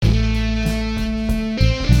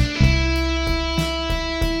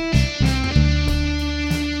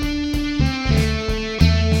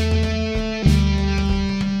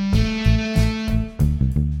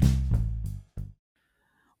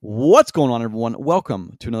What's going on, everyone?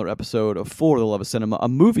 Welcome to another episode of For the Love of Cinema, a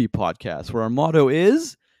movie podcast where our motto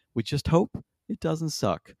is, we just hope it doesn't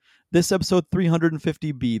suck. This episode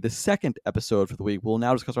 350B, the second episode for the week, we'll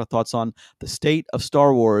now discuss our thoughts on The State of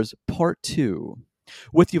Star Wars Part 2.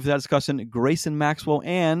 With you for that discussion, Grayson Maxwell,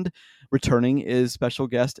 and returning is special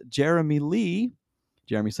guest Jeremy Lee.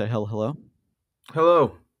 Jeremy, say hello.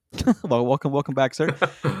 Hello. Well, welcome back, sir.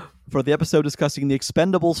 For the episode discussing The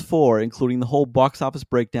Expendables 4, including the whole box office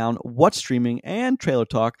breakdown, what's streaming, and trailer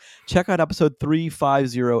talk, check out episode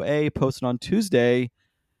 350A, posted on Tuesday,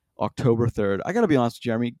 October 3rd. I gotta be honest,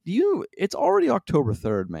 Jeremy, it's already October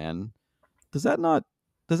 3rd, man. Does that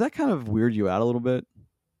kind of weird you out a little bit?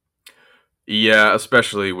 Yeah,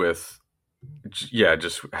 especially with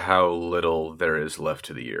just how little there is left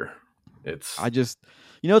to the year. It's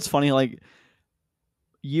funny, like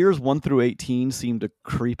years 1 through 18 seem to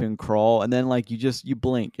creep and crawl, and then like you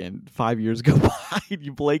blink and 5 years go by, and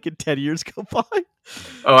you blink and 10 years go by.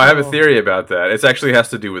 Oh, I have a theory about that. It actually has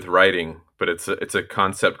to do with writing, but it's a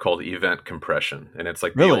concept called event compression, and it's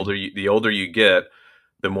like really? the older you get,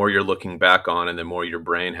 the more you're looking back on, and the more your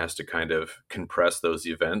brain has to kind of compress those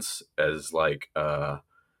events as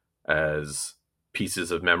as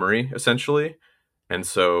pieces of memory, essentially, and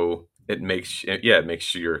so it makes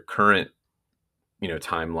your current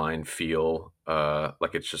timeline feel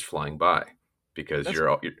like it's just flying by because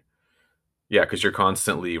you're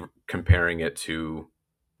constantly comparing it to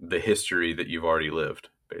the history that you've already lived,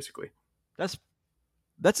 basically. That's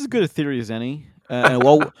as good a theory as any. And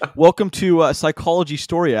welcome to Psychology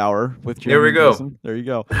Story Hour with Jeremy. Here we go. Mason. There you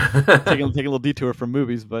go. taking a little detour from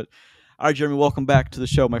movies, but all right, Jeremy, welcome back to the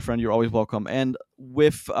show, my friend. You're always welcome. And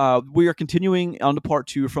with we are continuing on to part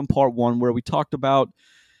 2 from part 1, where we talked about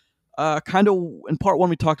in part 1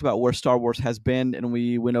 we talked about where Star Wars has been, and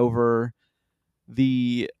we went over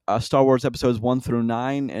the Star Wars episodes 1 through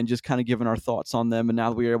 9 and just kind of given our thoughts on them. And now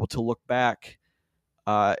that we are able to look back,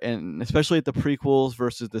 and especially at the prequels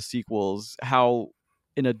versus the sequels, how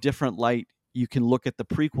in a different light you can look at the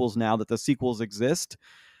prequels now that the sequels exist,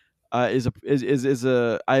 I've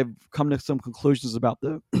come to some conclusions about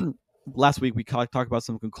the last week we talked about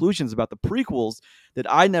some conclusions about the prequels that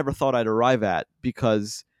I never thought I'd arrive at,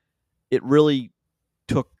 because it really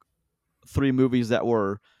took 3 movies that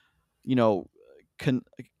were,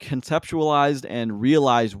 conceptualized and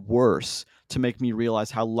realized worse to make me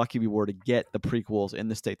realize how lucky we were to get the prequels in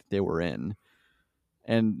the state that they were in.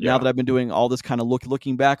 And now that I've been doing all this kind of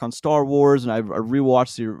looking back on Star Wars, and I've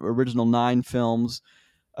rewatched the original 9 films,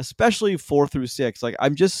 especially 4 through 6, like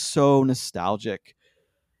I'm just so nostalgic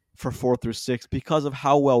for 4 through 6 because of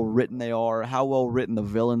how well written they are, how well written the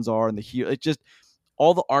villains are, and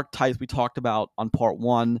all the archetypes we talked about on part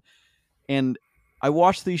 1. And I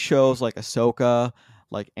watched these shows like Ahsoka,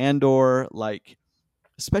 like Andor, like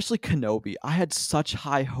especially Kenobi. I had such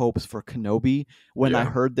high hopes for Kenobi when I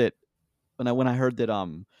heard that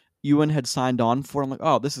Ewan had signed on for it. I'm like,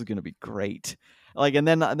 oh, this is going to be great. Like, and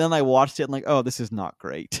then I watched it and like, oh, this is not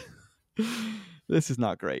great. This is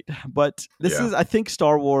not great. But this is, I think,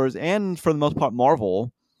 Star Wars, and for the most part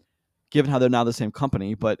Marvel, given how they're now the same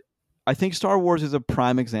company, but I think Star Wars is a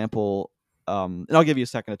prime example. And I'll give you a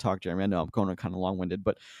second to talk, Jeremy. I know I'm going kind of long-winded,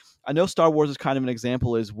 but I know Star Wars is kind of an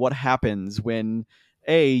example is what happens when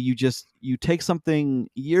you take something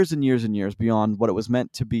years and years and years beyond what it was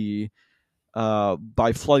meant to be,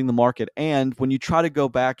 by flooding the market, and when you try to go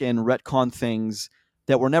back and retcon things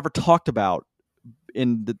that were never talked about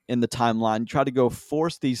in the timeline, you try to go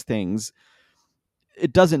force these things.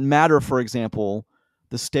 It doesn't matter, for example,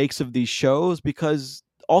 the stakes of these shows, because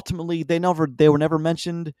ultimately they were never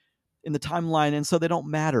mentioned in the timeline, and so they don't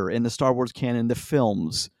matter in the Star Wars canon, the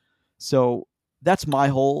films. So that's my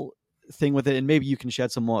whole thing with it, and maybe you can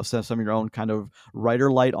shed some of your own kind of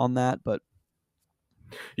writer light on that. But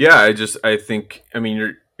yeah, I think, I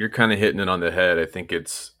mean, you're kind of hitting it on the head. I think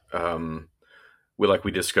it's like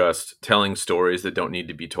we discussed, telling stories that don't need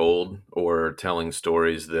to be told, or telling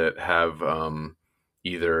stories that have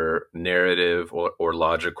either narrative or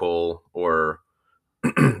logical or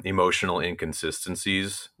emotional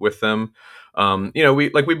inconsistencies with them.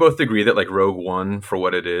 We both agree that like Rogue One, for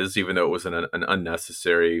what it is, even though it was an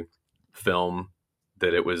unnecessary film,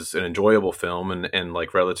 that it was an enjoyable film and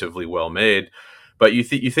like relatively well made. But you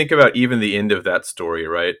think about even the end of that story,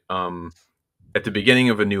 right? At the beginning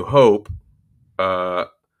of A New Hope,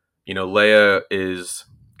 Leia is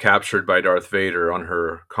captured by Darth Vader on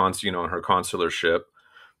her consular ship,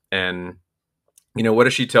 and what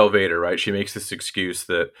does she tell Vader, right? She makes this excuse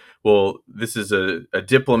that, well, this is a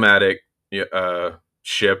diplomatic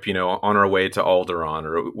ship, on our way to Alderaan,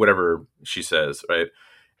 or whatever she says, right?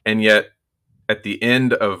 And yet, at the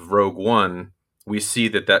end of Rogue One, we see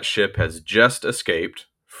that ship has just escaped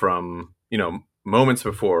from, moments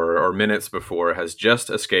before or minutes before, has just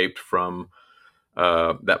escaped from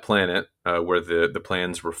that planet where the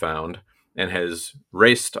plans were found, and has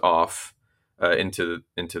raced off into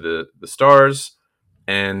the stars,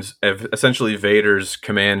 and essentially Vader's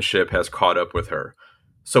command ship has caught up with her.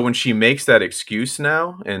 So when she makes that excuse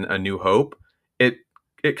now in A New Hope,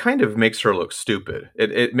 it kind of makes her look stupid.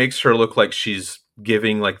 It makes her look like she's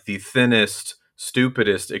giving like the thinnest,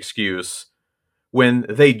 stupidest excuse when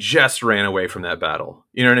they just ran away from that battle.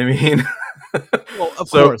 You know what I mean? Well,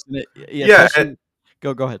 of course. Yeah.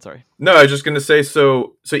 Go ahead. Sorry. No, I was just going to say,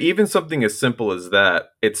 so even something as simple as that,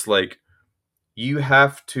 it's like you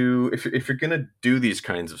have to, if you're going to do these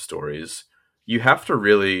kinds of stories, you have to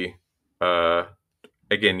really,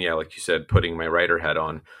 again, yeah, like you said, putting my writer hat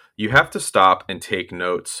on, you have to stop and take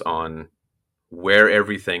notes on where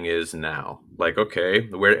everything is now. Like, okay,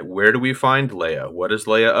 where do we find Leia? What is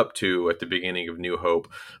Leia up to at the beginning of New Hope?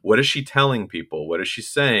 What is she telling people? What is she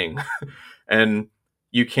saying? And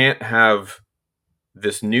you can't have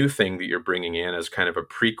this new thing that you're bringing in as kind of a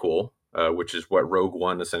prequel, which is what Rogue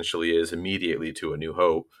One essentially is immediately to A New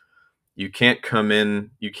Hope. You can't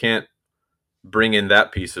bring in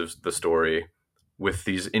that piece of the story with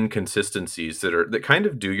these inconsistencies that kind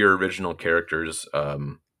of do your original characters, a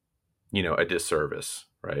disservice,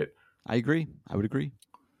 right? I agree. I would agree.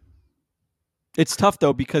 It's tough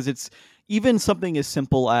though, because it's even something as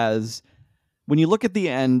simple as when you look at the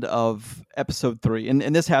end of Episode 3,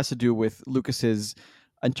 and this has to do with Lucas's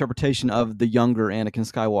interpretation of the younger Anakin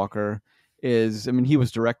Skywalker. He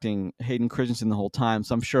was directing Hayden Christensen the whole time,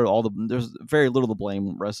 so I'm sure there's very little the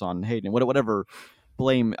blame rests on Hayden. Whatever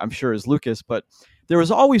blame, I'm sure, is Lucas, but there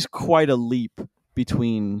was always quite a leap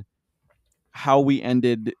between how we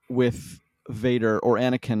ended with Vader or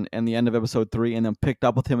Anakin and the end of Episode 3, and then picked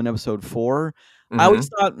up with him in Episode 4. Mm-hmm. I always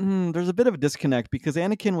thought there's a bit of a disconnect, because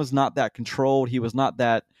Anakin was not that controlled. He was not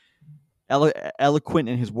that eloquent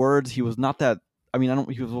in his words. He was not that. He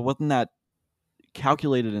wasn't that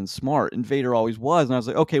calculated and smart. And Vader always was. And I was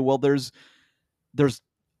like, okay, well, there's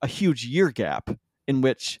a huge year gap in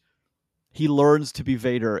which he learns to be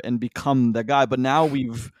Vader and become that guy. But now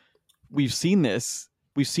we've seen this.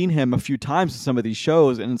 We've seen him a few times in some of these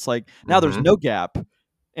shows, and it's like now there's no gap,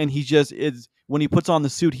 and he just is. When he puts on the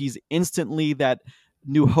suit, he's instantly that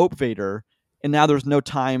New Hope Vader, and now there's no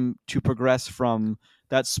time to progress from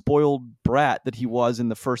that spoiled brat that he was in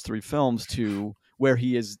the first 3 films to where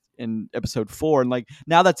he is in Episode 4. And like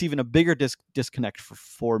now that's even a bigger disconnect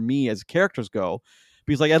for me as characters go,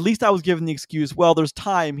 because like at least I was given the excuse, well, there's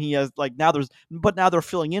time. He has like now they're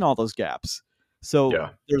filling in all those gaps. So yeah.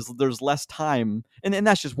 There's less time, and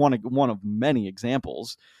that's just one of many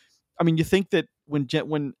examples. I mean, you think that when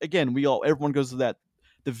again everyone goes to the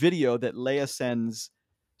video that Leia sends,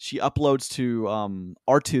 she uploads to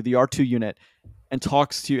R2, the R2 unit, and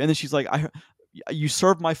talks to, and then she's like, you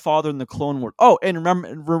served my father in the Clone Wars. Oh, and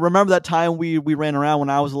remember that time we ran around when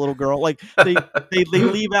I was a little girl. Like they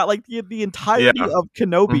leave out like the entirety of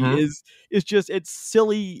Kenobi is just, it's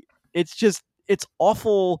silly. It's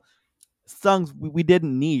awful. Things we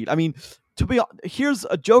didn't need. I mean, here's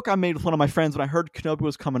a joke I made with one of my friends when I heard Kenobi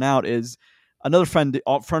was coming out. Is another friend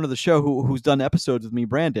of the show who's done episodes with me,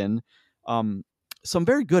 Brandon. Some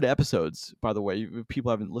very good episodes, by the way. If people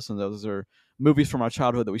haven't listened to those are movies from our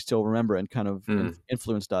childhood that we still remember and kind of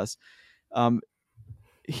influenced us.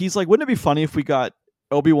 He's like, wouldn't it be funny if we got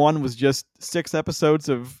Obi-Wan was just 6 episodes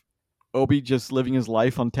of Obi just living his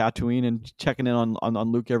life on Tatooine and checking in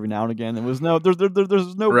on Luke every now and again. There's no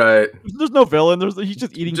right. There's no villain. He's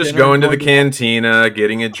just eating. Just going to the cantina,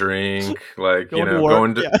 getting a drink, like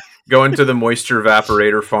going to the moisture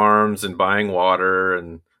evaporator farms and buying water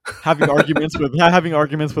and having arguments with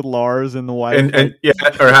Lars and the wife, and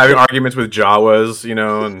or having arguments with Jawas,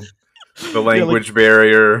 and the language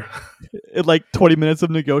barrier. Like 20 minutes of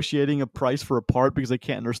negotiating a price for a part because they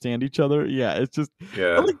can't understand each other. Yeah, it's just like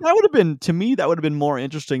that would have been, to me, that would have been more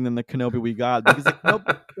interesting than the Kenobi we got, because the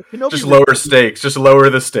Kenobi just lower stakes, just lower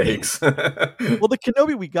the stakes. Well, the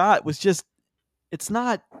Kenobi we got was just, it's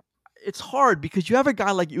hard because you have a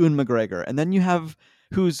guy like Ewan McGregor, and then you have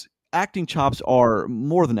whose acting chops are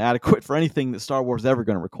more than adequate for anything that Star Wars is ever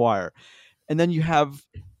going to require, and then you have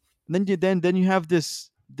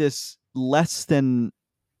this less than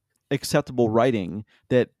acceptable writing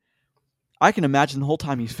that I can imagine the whole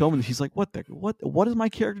time he's filming this, he's like, what is my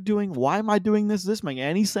character doing? Why am I doing this? Does this make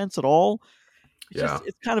any sense at all?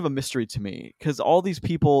 It's kind of a mystery to me, because all these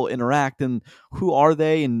people interact, and who are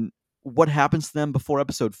they, and what happens to them before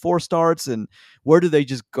episode 4 starts, and where do they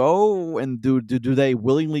just go, and do they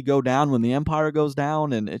willingly go down when the Empire goes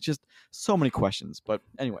down? And it's just so many questions. But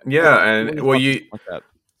anyway, Yeah, what are and your well, thoughts like that?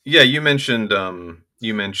 yeah, you mentioned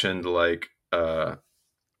like uh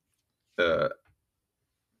the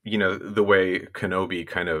way Kenobi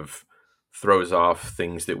kind of throws off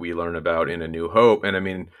things that we learn about in A New Hope. And I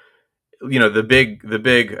mean, the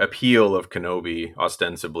big appeal of Kenobi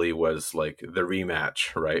ostensibly was like the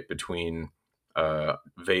rematch, right, between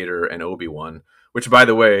Vader and Obi-Wan, which, by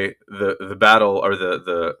the way, the battle, or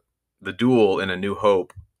the duel in A New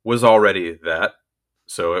Hope was already that,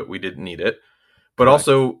 so we didn't need it. But Correct.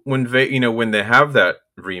 also, when they have that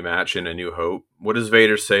rematch in A New Hope, what does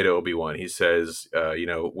Vader say to Obi-Wan? He says,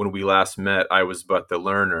 when we last met, I was but the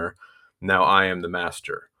learner. Now I am the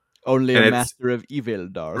master. Only a And it's master of evil,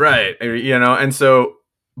 Darth. right, and so,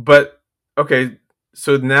 but okay,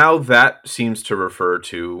 so now that seems to refer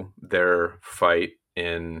to their fight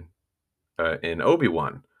in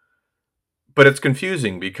Obi-Wan, but it's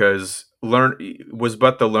confusing because learn was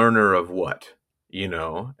but the learner of what,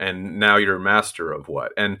 and now you're master of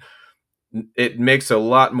what, and it makes a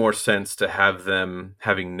lot more sense to have them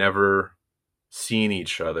having never seen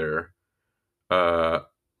each other uh,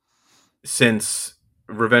 since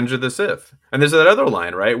Revenge of the Sith. And there's that other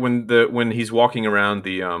line, right, when he's walking around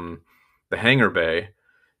the hangar bay,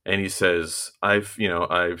 and he says, I've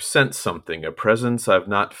sensed something, a presence I've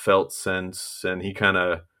not felt since," and he kind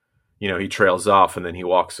of, he trails off and then he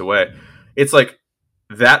walks away. It's like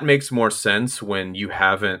that makes more sense when you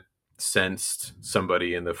haven't sensed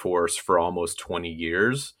somebody in the Force for almost 20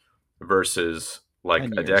 years versus like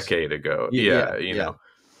 10 a years. decade ago. Yeah, Yeah,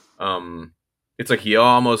 yeah. it's like he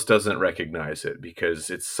almost doesn't recognize it because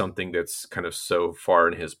it's something that's kind of so far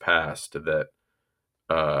in his past that,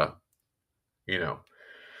 uh, you know.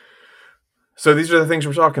 So these are the things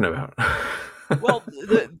we're talking about. Well,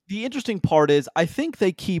 the interesting part is I think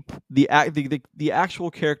they keep the actual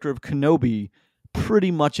character of Kenobi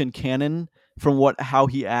pretty much in canon from how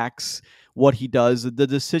he acts, what he does, the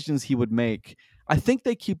decisions he would make. I think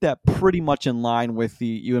they keep that pretty much in line with the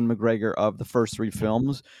Ewan McGregor of the first 3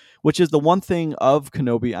 films, which is the one thing of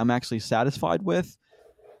Kenobi I'm actually satisfied with.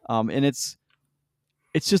 And it's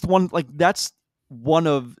just one, like, that's one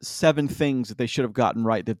of 7 things that they should have gotten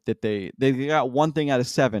right, that they got one thing out of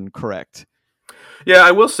 7 correct. Yeah,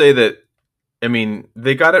 I will say that, I mean,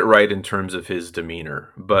 they got it right in terms of his demeanor,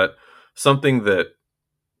 but something that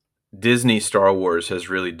Disney Star Wars has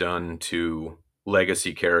really done to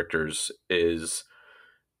legacy characters is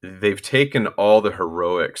they've taken all the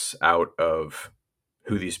heroics out of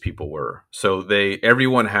who these people were. So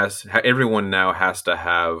everyone now has to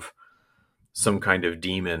have some kind of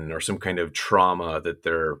demon or some kind of trauma that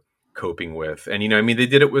they're coping with. And I mean, they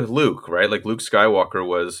did it with Luke, right? Like Luke Skywalker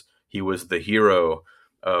was the hero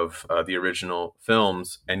of the original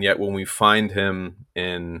films, and yet when we find him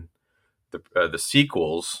in the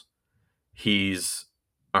sequels, he's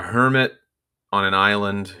a hermit on an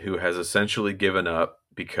island who has essentially given up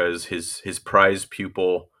because his prize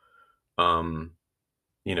pupil um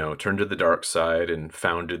turned to the dark side and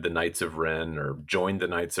founded the Knights of Ren, or joined the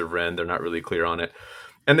Knights of Ren. They're not really clear on it.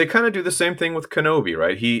 And they kind of do the same thing with Kenobi,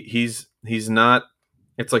 right? He's not.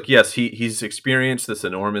 It's like, yes, he's experienced this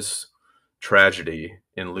enormous tragedy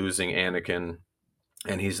in losing Anakin,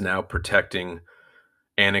 and he's now protecting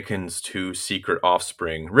Anakin's 2 secret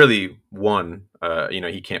offspring. Really, one,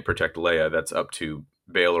 he can't protect Leia. That's up to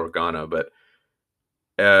Bail Organa. But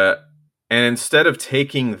uh, and instead of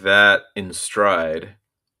taking that in stride,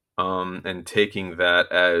 and taking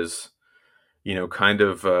that as, kind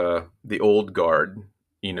of the old guard,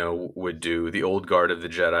 would do, the old guard of the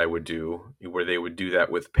Jedi would do, where they would do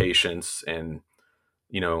that with patience and,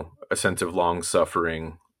 a sense of long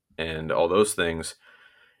suffering and all those things.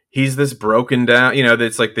 He's this broken down,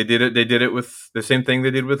 it's like they did it with the same thing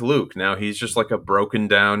they did with Luke. Now he's just like a broken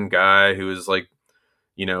down guy who is like,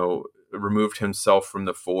 removed himself from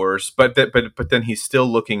the Force, but then he's still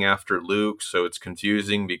looking after Luke. So it's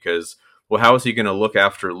confusing because, well, how is he going to look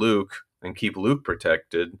after Luke and keep Luke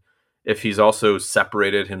protected if he's also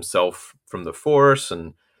separated himself from the Force?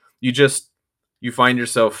 And you find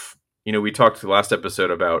yourself, we talked the last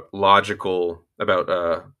episode about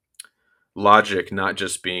logic not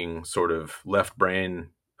just being sort of left brain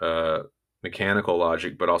mechanical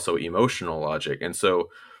logic, but also emotional logic. And so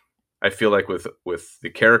I feel like with the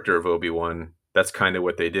character of Obi-Wan, that's kind of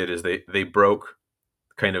what they did, is they broke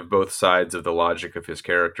kind of both sides of the logic of his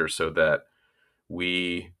character, so that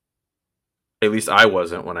at least I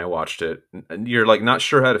wasn't when I watched it, and you're like not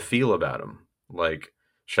sure how to feel about him. Like,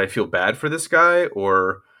 should I feel bad for this guy,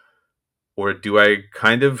 or do I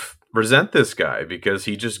kind of resent this guy because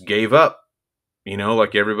he just gave up,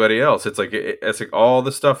 like everybody else. It's like all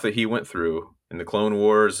the stuff that he went through in the Clone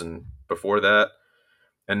Wars and before that,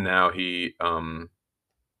 and now he's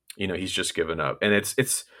just given up. And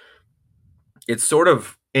it's sort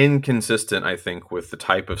of inconsistent, I think, with the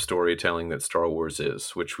type of storytelling that Star Wars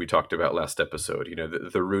is, which we talked about last episode.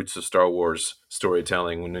 The roots of Star Wars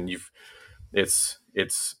storytelling, it's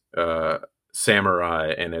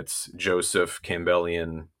samurai, and it's Joseph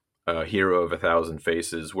Campbellian, hero of 1,000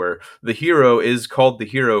 faces, where the hero is called the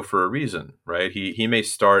hero for a reason, right? He may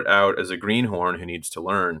start out as a greenhorn who needs to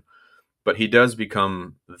learn, but he does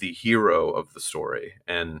become the hero of the story.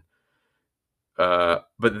 And but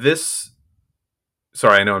this,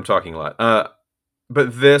 sorry, I know I'm talking a lot.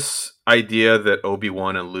 But this idea that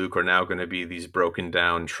Obi-Wan and Luke are now going to be these broken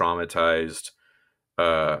down, traumatized,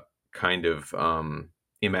 kind of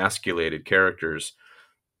emasculated characters,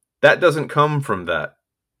 that doesn't come from that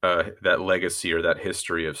legacy or that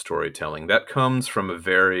history of storytelling. That comes from a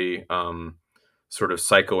very sort of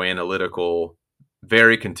psychoanalytical,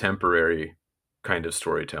 very contemporary kind of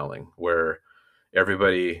storytelling, where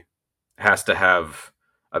everybody has to have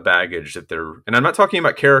a baggage that and I'm not talking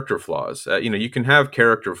about character flaws. You can have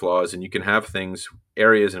character flaws, and you can have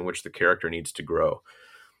areas in which the character needs to grow,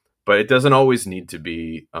 but it doesn't always need to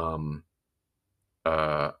be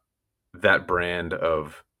that brand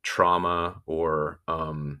of trauma or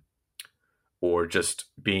just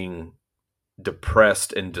being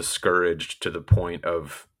depressed and discouraged to the point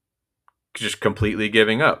of just completely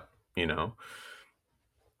giving up.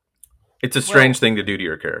 It's a strange thing to do to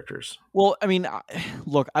your characters. Well, I mean,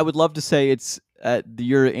 look, I would love to say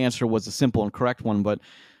your answer was a simple and correct one, but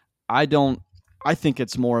I don't. I think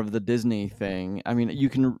it's more of the Disney thing. I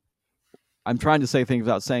mean, I'm trying to say things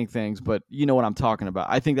without saying things, but you know what I'm talking about.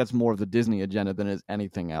 I think that's more of the Disney agenda than is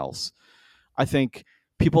anything else. I think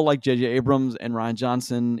people like J.J. Abrams and Rian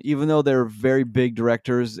Johnson, even though they're very big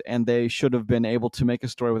directors and they should have been able to make a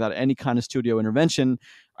story without any kind of studio intervention,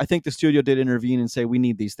 I think the studio did intervene and say, we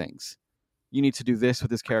need these things. You need to do this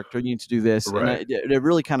with this character. You need to do this. Right. And it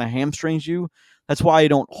really kind of hamstrings you. That's why I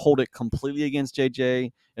don't hold it completely against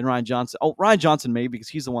JJ and Rian Johnson. Oh, Rian Johnson maybe, because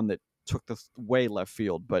he's the one that took the way left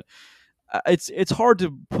field. But it's hard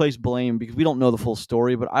to place blame because we don't know the full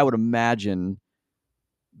story. But I would imagine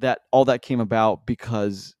that all that came about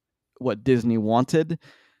because what Disney wanted.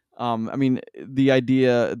 I mean, the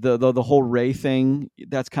idea, the whole Rey thing,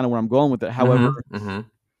 that's kind of where I'm going with it. However,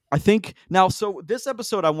 I think now, so this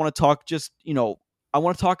episode, I want to talk I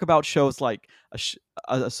want to talk about shows like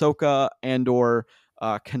Ahsoka and or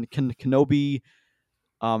Kenobi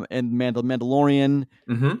and Mandalorian,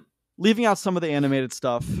 leaving out some of the animated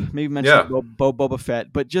stuff, maybe mention Boba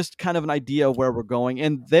Fett, but just kind of an idea of where we're going.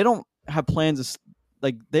 And they don't have plans,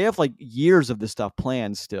 they have years of this stuff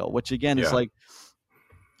planned still, which again is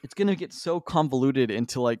it's going to get so convoluted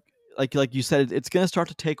into like you said, it's going to start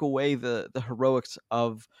to take away the heroics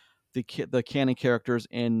of the canon characters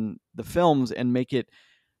in the films and make it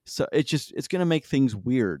so it's going to make things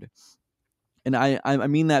weird. And I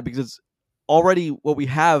mean that because already what we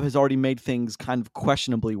have has already made things kind of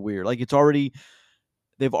questionably weird.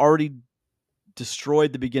 They've already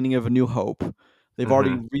destroyed the beginning of A New Hope. They've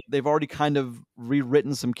already kind of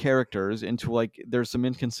rewritten some characters into there's some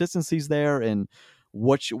inconsistencies there, and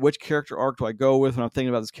which character arc do I go with when I'm thinking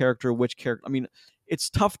about this character? Which character? I mean, it's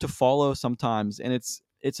tough to follow sometimes, and it's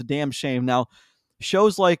a damn shame. Now,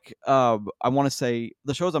 shows like I want to say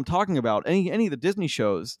the shows I'm talking about, any of the Disney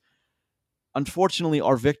shows, unfortunately,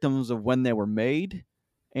 are victims of when they were made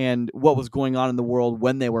and what was going on in the world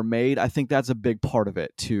when they were made. I think that's a big part of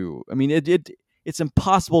it too. I mean, it's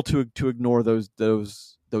impossible to ignore those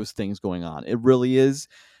things going on. It really is,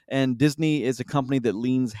 and Disney is a company that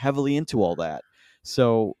leans heavily into all that.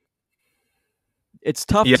 So it's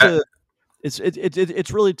tough to.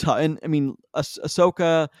 It's really tough. And I mean,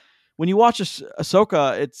 Ahsoka. When you watch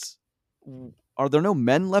Ahsoka, are there no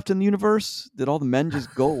men left in the universe? Did all the men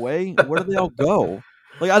just go away? Where do they all go?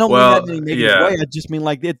 I don't mean that in any negative way. I just mean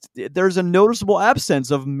there's a noticeable absence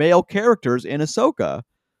of male characters in Ahsoka.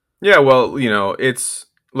 Yeah, well, it's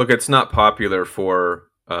not popular for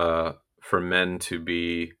men to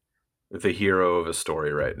be the hero of a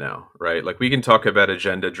story right now, right? We can talk about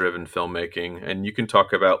agenda-driven filmmaking, and you can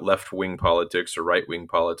talk about left-wing politics or right-wing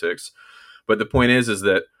politics, but the point is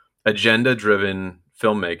that agenda-driven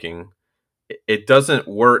filmmaking, it doesn't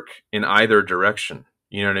work in either direction.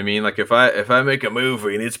 You know what I mean? If I make a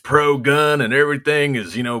movie and it's pro-gun and everything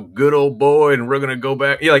is good old boy and we're gonna go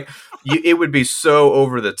back, it would be so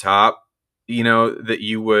over the top, that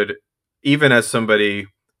you would, even as somebody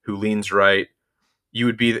who leans right, you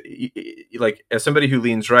would be like, as somebody who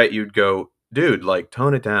leans right, you'd go, dude, like,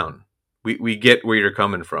 tone it down. We get where you're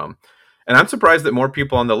coming from. And I'm surprised that more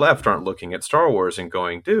people on the left aren't looking at Star Wars and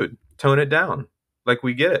going, dude, tone it down. Like,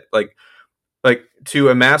 we get it. Like to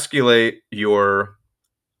emasculate your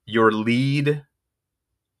lead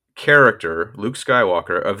character, Luke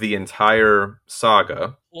Skywalker, of the entire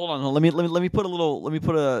saga. Hold on, let me put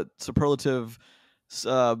a superlative.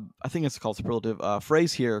 I think it's called superlative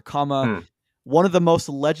phrase here, comma. One of the most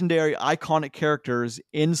legendary, iconic characters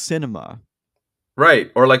in cinema.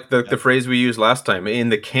 Right, or like the phrase we used last time, in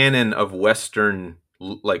the canon of Western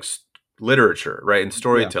like literature, right, and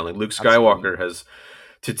storytelling. Luke Skywalker has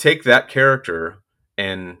to take that character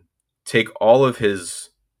and take all of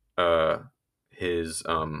his sort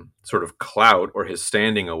of clout or his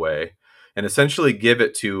standing away, and essentially give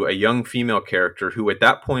it to a young female character who, at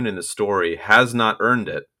that point in the story, has not earned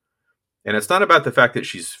it. And it's not about the fact that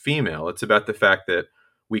she's female; it's about the fact that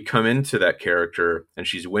we come into that character and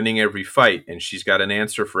she's winning every fight and she's got an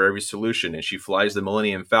answer for every solution, and she flies the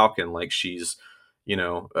Millennium Falcon like she's,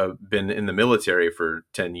 been in the military for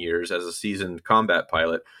 10 years as a seasoned combat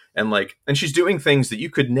pilot. And she's doing things that you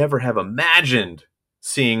could never have imagined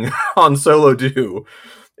seeing Han Solo do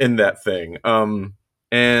in that thing.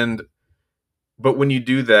 But when you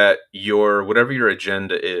do that, whatever your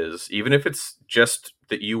agenda is, even if it's just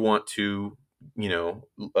that you want to,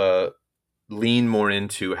 lean more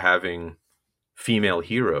into having female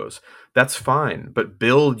heroes, that's fine, but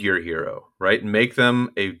build your hero, right? Make them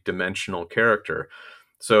a dimensional character.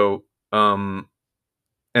 So, and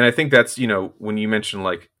I think that's, when you mention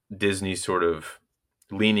like Disney sort of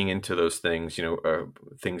leaning into those things,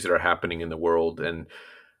 things that are happening in the world, and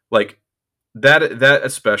like that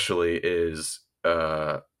especially is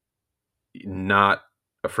not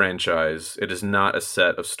a franchise. It is not a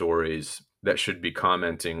set of stories that should be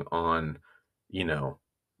commenting on, the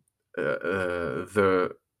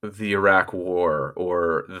Iraq War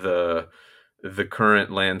or the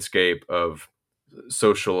current landscape of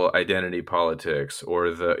social identity politics,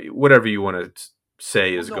 or the whatever you want to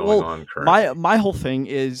say is going on currently. My whole thing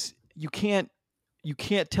is you can't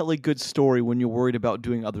tell a good story when you're worried about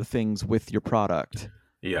doing other things with your product.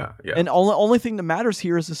 Yeah. And only thing that matters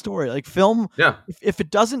here is the story. Like film, if it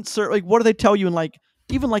doesn't serve, like what do they tell you in like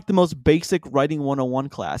even like the most basic writing 101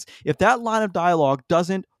 class? If that line of dialogue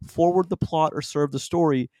doesn't forward the plot or serve the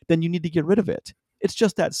story, then you need to get rid of it. It's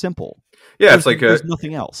just that simple. Yeah, there's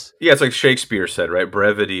nothing else. Yeah, it's like Shakespeare said, right?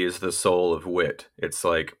 Brevity is the soul of wit. It's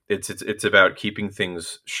like it's about keeping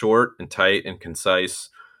things short and tight and concise,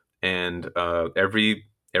 and every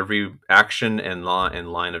action and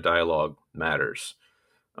line of dialogue matters.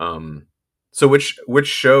 So which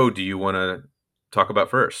show do you want to talk about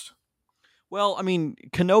first? Well, I mean,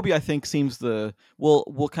 Kenobi, I think seems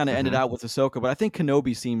we'll kind of end it out with Ahsoka, but I think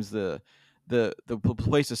Kenobi seems the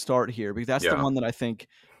place to start here, because that's the one that I think.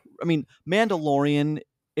 I mean, Mandalorian,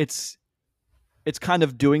 it's kind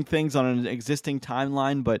of doing things on an existing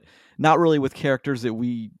timeline, but not really with characters that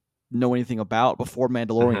we know anything about before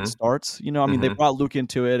Mandalorian starts. I mean, they brought Luke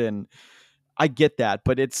into it, and I get that,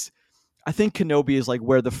 but I think Kenobi is like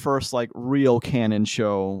where the first like real canon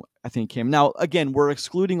show I think came. Now, again, we're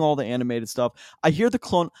excluding all the animated stuff. I hear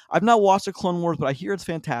I've not watched the Clone Wars, but I hear it's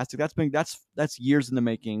fantastic. That's years in the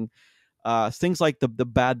making. Things like the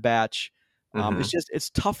Bad Batch.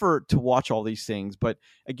 It's tougher to watch all these things. But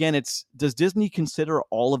again, does Disney consider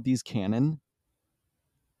all of these canon?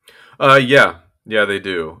 Yeah, they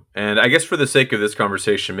do. And I guess for the sake of this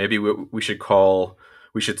conversation, maybe we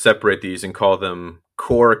should separate these and call them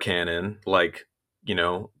core canon, like,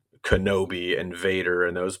 Kenobi and Vader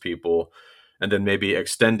and those people, and then maybe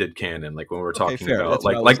extended canon, like when we're talking about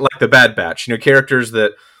like the Bad Batch, characters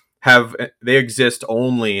that they exist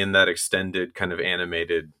only in that extended kind of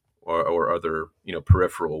animated or other,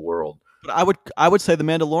 peripheral world. But I would say the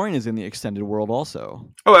Mandalorian is in the extended world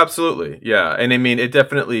also. Oh, absolutely. Yeah. And I mean, it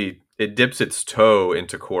dips its toe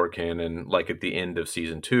into core canon, like at the end of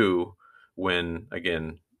season 2, when,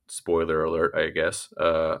 again, spoiler alert, I guess,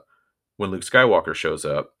 when Luke Skywalker shows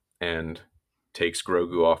up and takes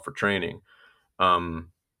Grogu off for training. But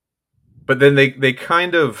then they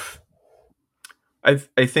kind of, I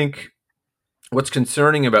think what's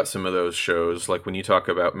concerning about some of those shows, like when you talk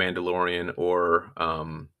about Mandalorian or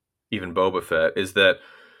even Boba Fett, is that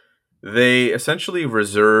they essentially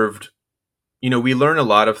reserved, we learn a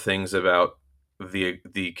lot of things about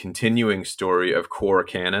the continuing story of core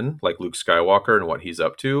canon, like Luke Skywalker and what he's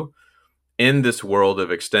up to, in this world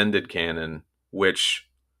of extended canon, which,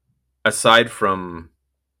 aside from,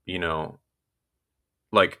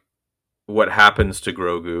 like what happens to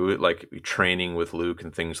Grogu, like training with Luke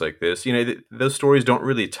and things like this. Those stories don't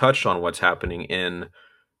really touch on what's happening in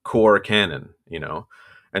core canon,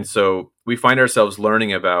 and so we find ourselves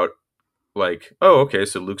learning about, like, oh, okay,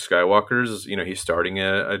 so Luke Skywalker's, he's starting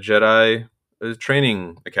a Jedi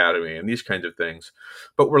training academy and these kinds of things,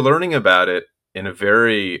 but we're learning about it in a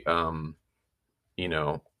very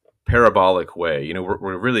parabolic way.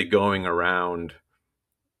 We're really going around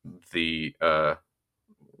the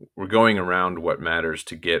we're going around what matters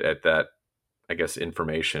to get at that, I guess,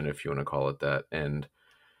 information, if you want to call it that. And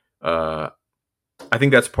I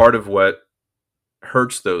think that's part of what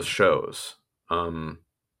hurts those shows.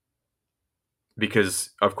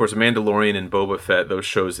 Because, of course, Mandalorian and Boba Fett, those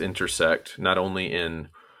shows intersect not only in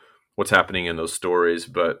what's happening in those stories,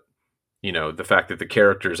 but, the fact that the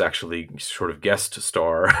characters actually sort of guest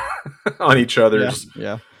star on each other's.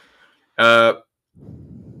 Yeah.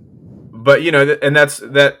 But, and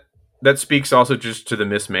that speaks also just to the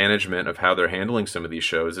mismanagement of how they're handling some of these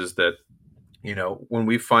shows, is that, when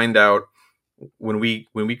we find out, when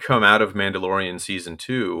we come out of Mandalorian season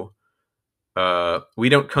 2, we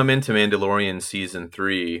don't come into Mandalorian season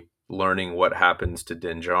 3 learning what happens to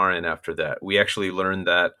Din Djarin after that. We actually learn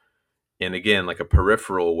that in, again, like a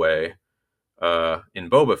peripheral way in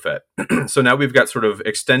Boba Fett. So now we've got sort of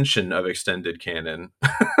extension of extended canon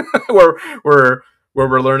where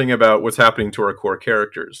we're learning about what's happening to our core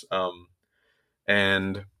characters.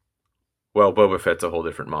 And, well, Boba Fett's a whole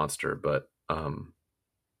different monster, but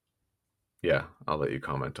yeah, I'll let you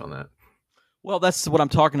comment on that. Well, that's what I'm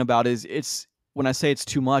talking about. It's when I say it's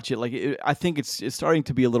too much, I think it's starting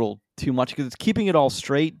to be a little too much, because it's keeping it all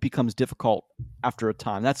straight becomes difficult after a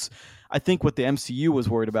time. That's, I think, what the MCU was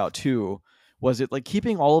worried about too. Was it like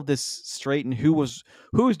keeping all of this straight, and who was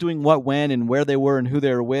doing what when, and where they were and who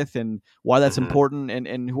they were with, and why that's important,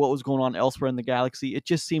 and what was going on elsewhere in the galaxy? It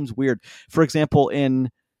just seems weird. For example,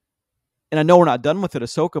 and I know we're not done with it,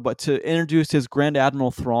 Ahsoka, but to introduce his Grand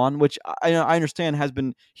Admiral Thrawn, which I understand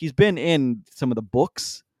he's been in some of the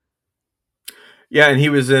books. Yeah, and he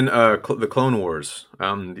was in the Clone Wars,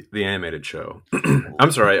 the animated show.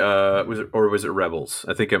 I'm sorry, was it Rebels?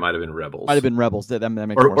 I think it might have been Rebels. Might have been Rebels. That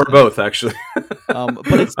makes or more sense. Both, actually.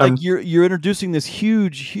 But it's like you're introducing this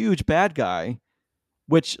huge bad guy,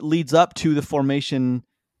 which leads up to the formation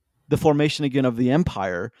again of the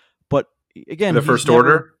Empire. But again, the First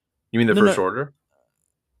Order. You mean the First Order?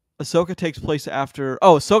 Ahsoka takes place after.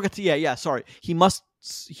 Oh, Ahsoka. Yeah. Sorry,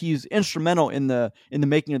 he's instrumental in the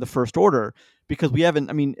making of the First Order, because we haven't.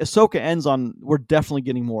 I mean, Ahsoka ends on. We're definitely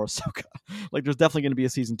getting more Ahsoka. Like, there's definitely going to be a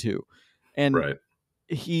season 2, and right.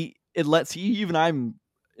 Even I'm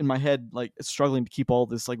in my head like struggling to keep all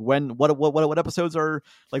this, like what episodes are,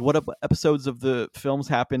 like what episodes of the films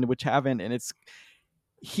happened which haven't, and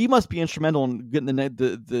he must be instrumental in getting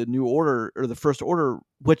the New Order, or the First Order,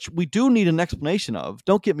 which we do need an explanation of.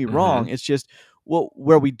 Don't get me wrong. It's just,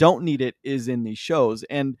 where we don't need it is in these shows.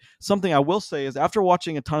 And something I will say is, after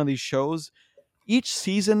watching a ton of these shows, each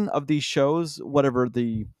season of these shows, whatever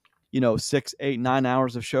the 6, 8, 9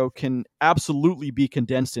 hours of show, can absolutely be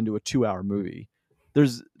condensed into a 2-hour movie.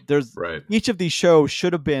 There's right. Each of these shows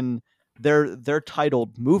should have been their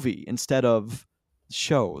titled movie instead of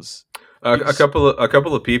shows. A couple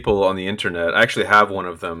of people on the internet, I actually have one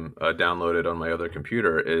of them downloaded on my other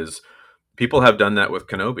computer, is people have done that with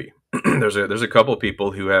Kenobi. There's a couple of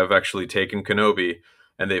people who have actually taken Kenobi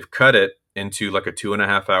and they've cut it into like a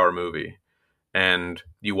 2.5-hour movie, and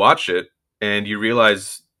you watch it and you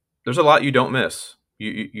realize there's a lot you don't miss.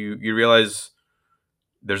 You realize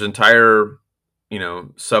there's entire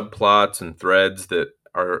subplots and threads that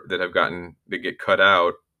get cut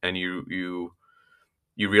out, and you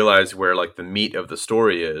realize where, like, the meat of the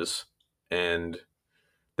story is, and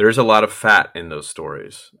there's a lot of fat in those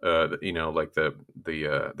stories. Like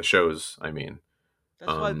the shows. I mean,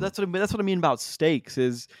 that's what I mean about stakes.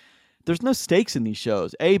 Is there's no stakes in these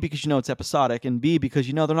shows. A, because it's episodic, and B, because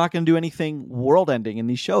they're not going to do anything world-ending in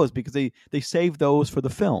these shows, because they save those for the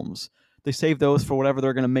films. They save those for whatever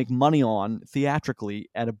they're going to make money on theatrically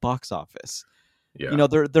at a box office. Yeah.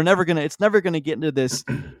 They're never gonna. It's never going to get into this.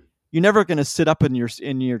 You're never going to sit up in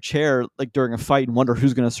your chair like during a fight and wonder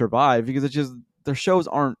who's going to survive, because it's just, their shows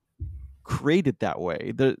aren't created that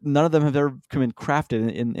way. None of them have ever been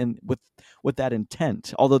crafted in with that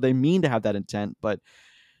intent, although they mean to have that intent. But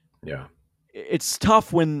yeah, it's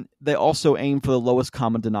tough when they also aim for the lowest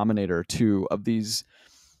common denominator too of these.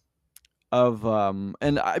 And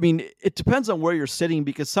I mean, it depends on where you're sitting,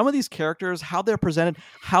 because some of these characters, how they are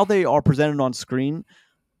presented on screen,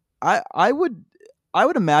 I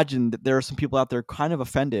would imagine that there are some people out there kind of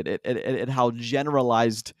offended at how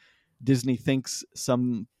generalized Disney thinks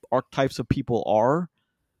some archetypes of people are,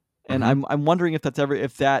 and Mm-hmm. I'm wondering if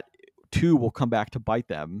that too will come back to bite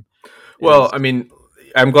them. Well, I mean,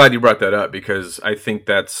 I'm glad you brought that up because I think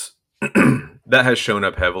that's that has shown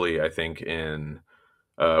up heavily. I think in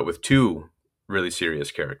with two really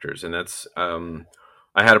serious characters, and that's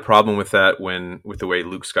I had a problem with that with the way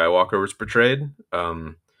Luke Skywalker was portrayed.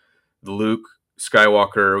 Luke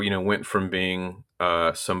Skywalker, went from being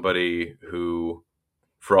somebody who,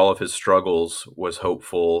 for all of his struggles, was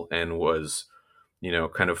hopeful and was,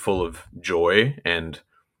 kind of full of joy and,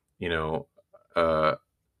 you know, uh,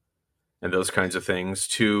 and those kinds of things,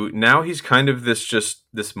 to now he's kind of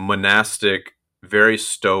this monastic, very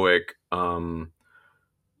stoic,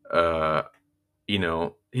 uh,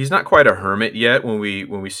 he's not quite a hermit yet when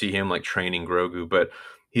we see him like training Grogu, but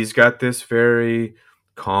he's got this very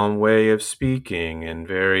calm way of speaking and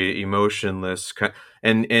very emotionless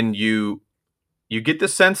and you get the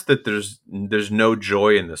sense that there's no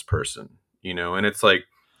joy in this person, and it's like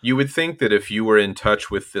you would think that if you were in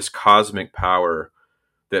touch with this cosmic power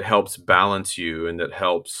that helps balance you and that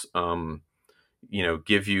helps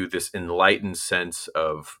give you this enlightened sense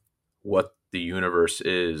of what the universe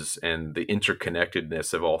is and the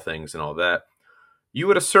interconnectedness of all things and all that, you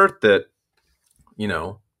would assert that,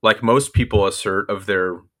 like most people assert of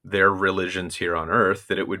their religions here on earth,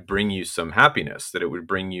 that it would bring you some happiness, that it would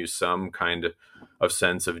bring you some kind of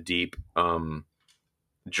sense of deep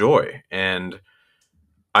joy. And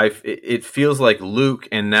it feels like Luke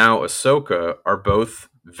and now Ahsoka are both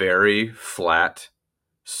very flat,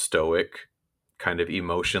 stoic, kind of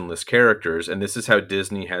emotionless characters, and this is how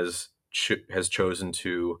Disney has chosen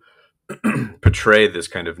to portray this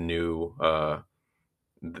kind of new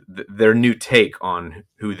their new take on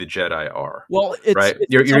who the Jedi are. Well, right? it's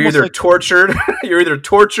You're almost either like tortured, you're either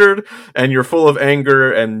tortured, and you're full of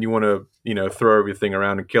anger, and you want to throw everything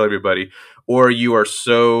around and kill everybody, or you are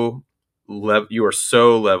so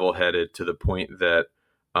level headed to the point that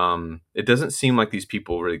it doesn't seem like these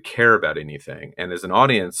people really care about anything, and as an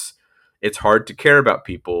audience, it's hard to care about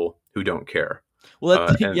people who don't care.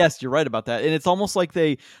 well, And yes, you're right about that, and it's almost like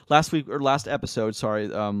they last episode, sorry,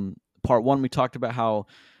 part one, we talked about how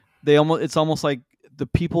it's almost like the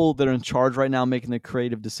people that are in charge right now making the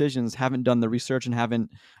creative decisions haven't done the research and haven't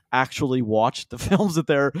actually watched the films that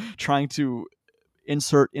they're trying to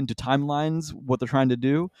insert into timelines, what they're trying to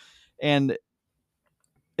do. And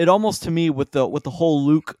it almost, to me, with the whole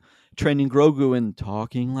Luke training Grogu and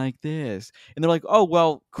talking like this, and they're like, oh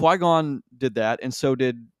well, Qui-Gon did that, and so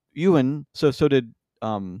did Ewan, so did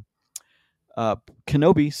um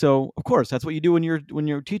Kenobi. So of course, that's what you do when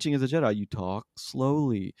you're teaching as a Jedi. You talk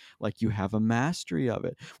slowly, like you have a mastery of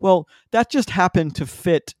it. Well, that just happened to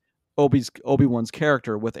fit Obi-Wan's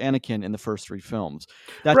character with Anakin in the first three films.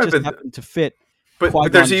 That right, just happened to fit but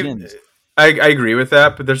there's Qui-Gon even Jinn's. I agree with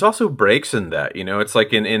that, but there's also breaks in that. It's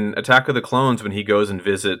like in Attack of the Clones when he goes and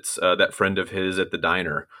visits that friend of his at the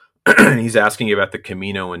diner. He's asking about the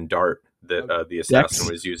Camino and dart that the assassin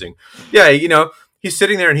Dex. was using. Yeah, he's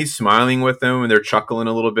sitting there and he's smiling with them, and they're chuckling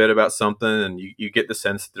a little bit about something, and you get the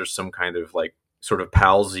sense that there's some kind of like sort of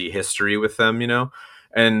palsy history with them,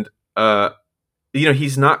 and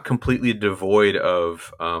he's not completely devoid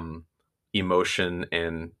of emotion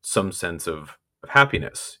and some sense of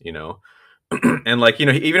happiness, and like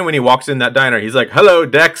even when he walks in that diner, he's like, hello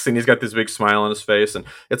Dex, and he's got this big smile on his face, and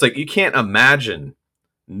it's like you can't imagine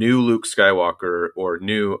new Luke Skywalker or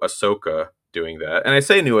new Ahsoka doing that. And I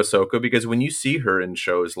say new Ahsoka because when you see her in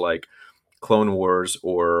shows like Clone Wars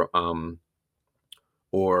or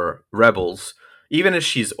Rebels, even as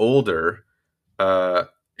she's older,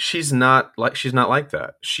 she's not like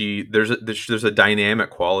that. There's a dynamic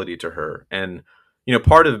quality to her, and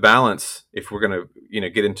part of balance, if we're gonna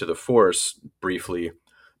get into the Force briefly,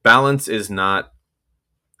 balance is not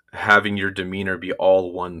having your demeanor be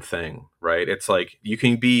all one thing, right? It's like you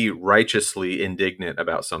can be righteously indignant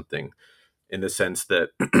about something in the sense that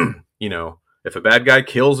if a bad guy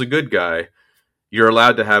kills a good guy, you're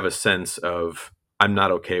allowed to have a sense of I'm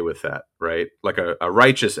not okay with that, right? Like a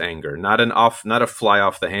righteous anger, not a fly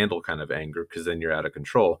off the handle kind of anger, because then you're out of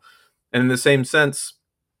control. And in the same sense,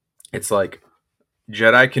 it's like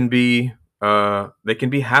Jedi can be they can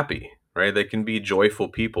be happy, right? They can be joyful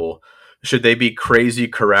people. Should they be crazy,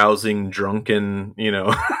 carousing, drunken,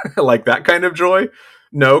 like that kind of joy?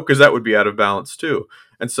 No, because that would be out of balance too.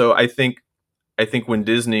 And so I think when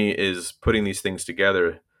Disney is putting these things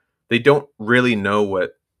together, they don't really know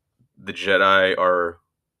what the Jedi are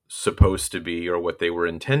supposed to be or what they were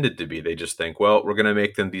intended to be. They just think, well, we're going to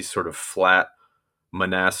make them these sort of flat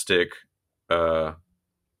monastic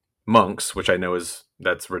monks, which I know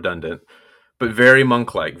that's redundant, but very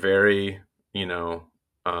monk-like, very,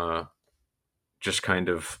 uh, just kind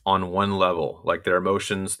of on one level. Like their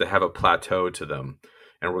emotions, they have a plateau to them,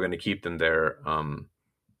 and we're going to keep them there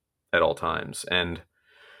at all times. And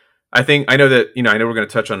I know that I know we're going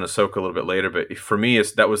to touch on Ahsoka a little bit later, but for me,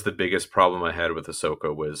 that was the biggest problem I had with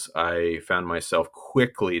Ahsoka was I found myself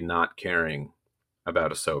quickly not caring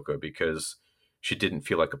about Ahsoka because she didn't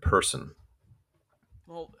feel like a person.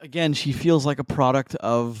 Well, again, she feels like a product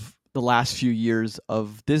of the last few years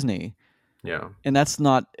of Disney. Yeah. And that's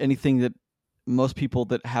not anything that most people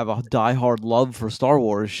that have a diehard love for Star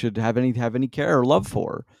Wars should have any care or love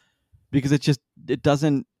for, because it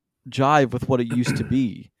doesn't jive with what it used to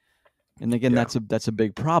be. And again, Yeah. that's a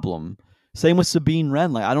big problem. Same with Sabine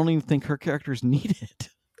Wren. Like, I don't even think her character's needed.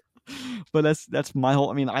 But that's my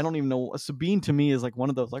whole. I mean, I don't even know. Sabine to me is like one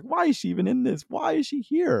of those. Like, why is she even in this? Why is she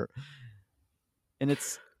here? And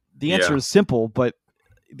the answer Yeah. is simple, but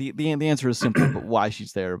the answer is simple. But why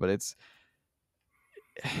she's there? But it's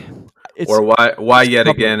or why yet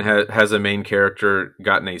troubling. again has a main character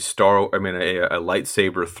gotten a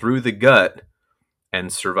lightsaber through the gut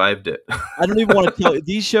and survived it. I don't even want to tell you.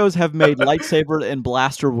 These shows have made lightsaber and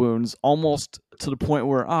blaster wounds almost to the point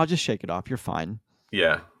where, oh, just shake it off. You're fine.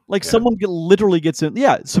 Yeah. Like, Yeah. someone literally gets in.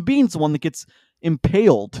 Yeah, Sabine's the one that gets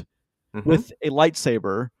impaled Mm-hmm. with a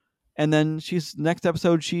lightsaber, and then next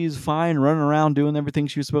episode she's fine, running around doing everything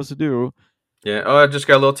she was supposed to do. Yeah. Oh, I just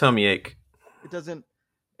got a little tummy ache. It doesn't.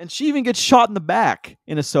 And she even gets shot in the back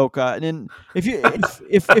in Ahsoka. And then if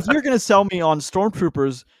you're gonna sell me on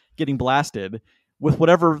stormtroopers getting blasted with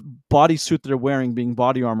whatever bodysuit they're wearing being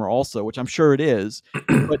body armor also, which I'm sure it is,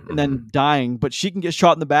 but and then dying, but she can get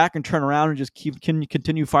shot in the back and turn around and just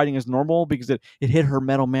continue fighting as normal because it hit her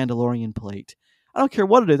metal Mandalorian plate. I don't care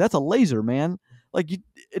what it is. That's a laser, man. Like,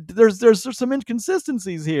 there's some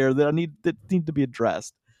inconsistencies here that need to be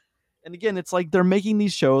addressed. And again, it's like they're making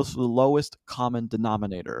these shows for the lowest common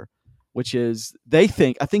denominator, which is I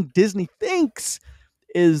think Disney thinks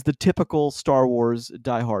is the typical Star Wars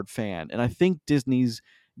diehard fan. And I think Disney's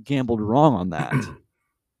gambled wrong on that.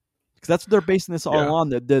 Because that's what they're basing this all on.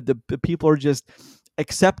 The people are just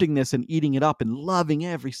accepting this and eating it up and loving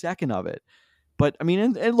every second of it. But I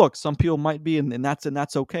mean, and look, some people might be, and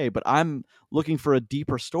that's okay. But I'm looking for a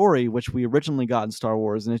deeper story, which we originally got in Star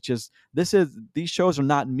Wars, and it's just these shows are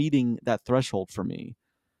not meeting that threshold for me.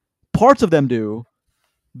 Parts of them do,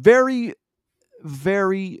 very,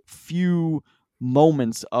 very few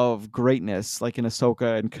moments of greatness, like in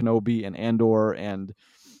Ahsoka and Kenobi and Andor and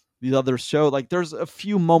these other shows. Like, there's a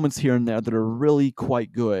few moments here and there that are really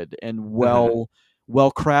quite good and well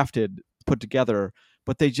crafted, put together.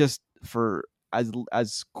 But they just, for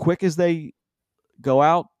as quick as they go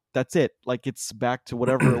out, that's it. Like, it's back to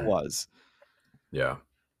whatever it was. Yeah.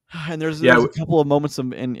 And there's a couple of moments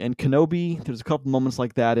in Kenobi. There's a couple of moments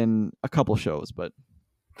like that in a couple shows, but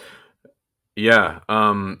yeah.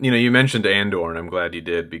 You mentioned Andor, and I'm glad you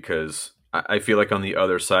did because I feel like on the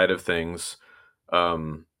other side of things,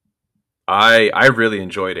 I really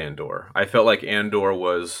enjoyed Andor. I felt like Andor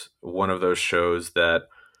was one of those shows that,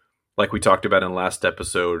 like we talked about in last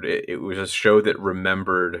episode, it was a show that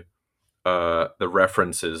remembered the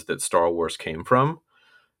references that Star Wars came from.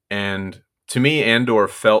 And to me, Andor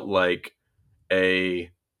felt like an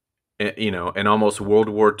almost World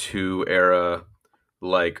War II era,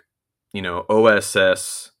 like,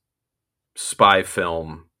 OSS spy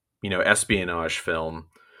film, espionage film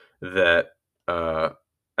that,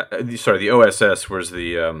 the OSS was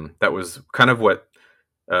that was kind of what,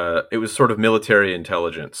 it was sort of military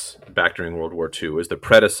intelligence back during World War II. It was the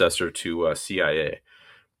predecessor to CIA.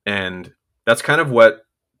 And that's kind of what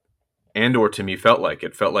Andor to me felt like.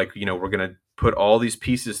 It felt like, we're going to put all these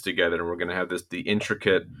pieces together and we're going to have the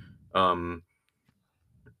intricate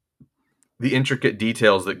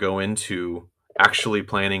details that go into actually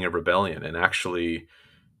planning a rebellion and actually,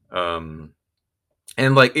 and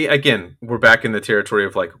like, again, we're back in the territory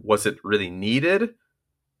of like, was it really needed?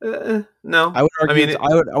 No, I would argue.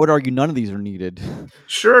 I would argue none of these are needed.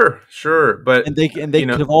 Sure, but they could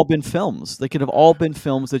have all been films. They could have all been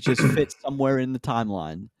films that just fit somewhere in the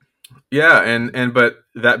timeline. Yeah, and but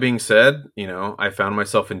that being said, I found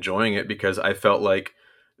myself enjoying it because I felt like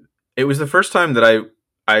it was the first time that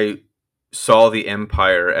I saw the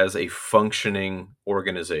Empire as a functioning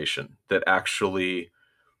organization that actually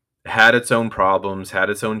had its own problems, had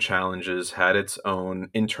its own challenges, had its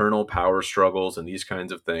own internal power struggles and these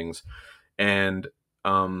kinds of things. And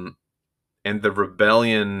the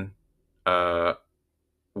rebellion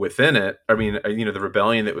within it, I mean, the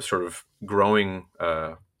rebellion that was sort of growing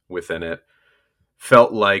within it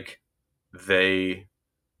felt like they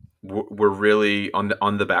were really on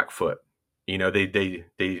the back foot. They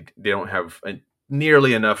don't have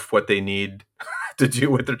nearly enough what they need to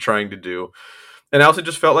do what they're trying to do. And I also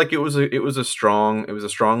just felt like it was a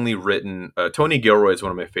strongly written. Tony Gilroy is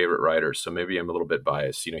one of my favorite writers, so maybe I'm a little bit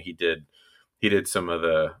biased. He did some of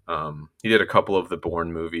the he did a couple of the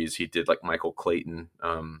Bourne movies. He did like Michael Clayton.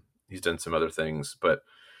 He's done some other things, but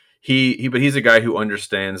he's a guy who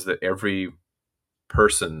understands that every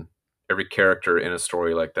person, every character in a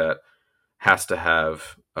story like that has to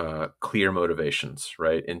have clear motivations,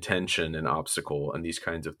 right? Intention and obstacle and these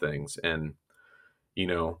kinds of things. And,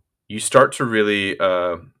 you start to really,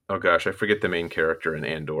 oh gosh, I forget the main character in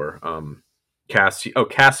Andor.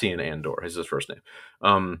 Cassian Andor is his first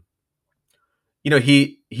name.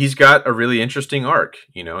 He's got a really interesting arc.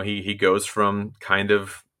 He goes from kind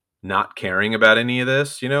of not caring about any of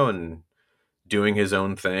this, and doing his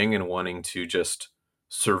own thing and wanting to just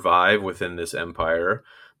survive within this empire,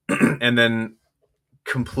 and then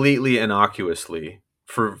completely innocuously,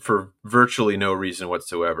 for virtually no reason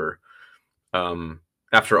whatsoever,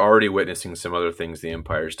 after already witnessing some other things the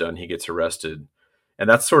Empire's done, he gets arrested. And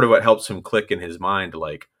that's sort of what helps him click in his mind,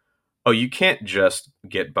 like, oh, you can't just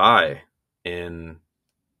get by in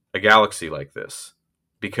a galaxy like this,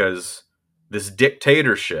 because this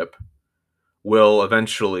dictatorship will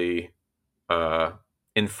eventually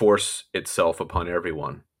enforce itself upon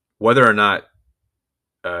everyone, whether or not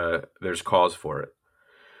there's cause for it.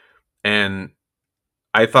 And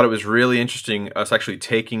I thought it was really interesting us actually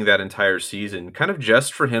taking that entire season kind of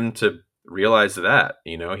just for him to realize that,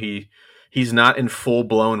 he's not in full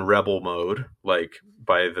blown rebel mode. Like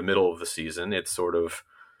by the middle of the season, it's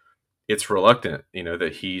reluctant,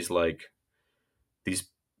 that he's like these,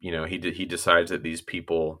 he decides that these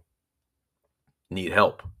people need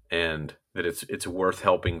help and that it's worth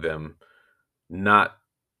helping them, not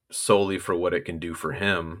solely for what it can do for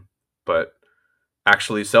him, but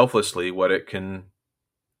actually selflessly what it can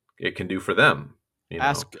do for them.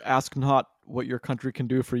 Ask not what your country can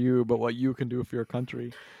do for you, but what you can do for your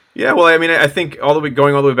country. Yeah, well, I mean, I think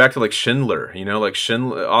going all the way back to like Schindler, like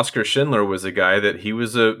Oskar Schindler was a guy that he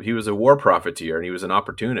was a war profiteer and he was an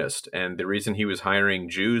opportunist. And the reason he was hiring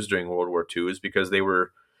Jews during World War II is because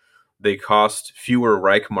they cost fewer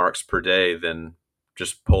Reichmarks per day than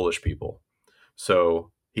just Polish people.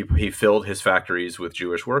 So he filled his factories with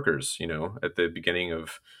Jewish workers, at the beginning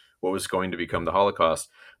of what was going to become the Holocaust.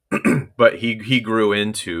 But he grew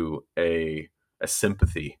into a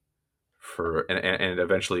sympathy for and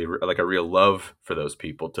eventually like a real love for those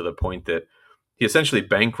people, to the point that he essentially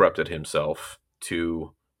bankrupted himself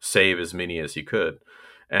to save as many as he could.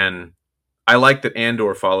 And I like that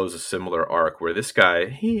Andor follows a similar arc where this guy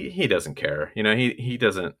he doesn't care,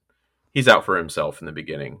 he's out for himself in the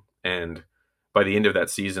beginning, and by the end of that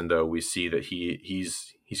season though we see that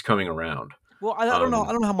he's coming around. Well, I don't know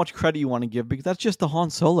how much credit you want to give, because that's just the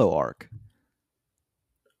Han Solo arc.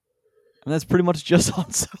 And that's pretty much just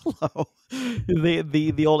Han Solo.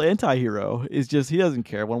 The old anti-hero is just, he doesn't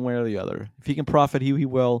care one way or the other. If he can profit, he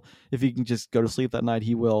will. If he can just go to sleep that night,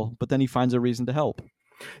 he will. But then he finds a reason to help.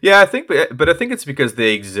 Yeah, I think it's because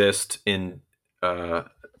they exist in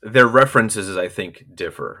their references, I think,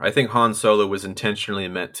 differ. I think Han Solo was intentionally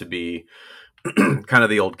meant to be kind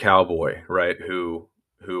of the old cowboy, right? Who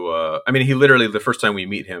I mean, he literally, the first time we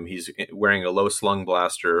meet him, he's wearing a low slung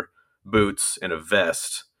blaster, boots, and a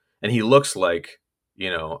vest, and he looks like,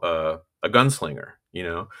 a gunslinger,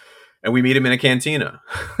 and we meet him in a cantina,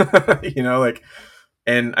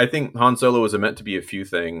 and I think Han Solo was meant to be a few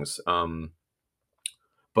things,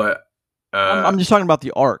 but I'm just talking about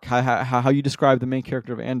the arc, how you describe the main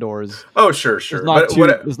character of Andor is. Oh, sure.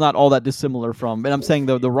 It's not all that dissimilar from, and I'm saying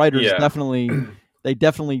the writers definitely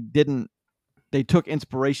they took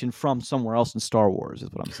inspiration from somewhere else in Star Wars, is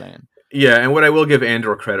what I'm saying. Yeah, and what I will give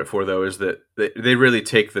Andor credit for, though, is that they really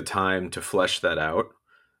take the time to flesh that out,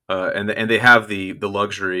 and they have the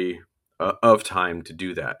luxury of time to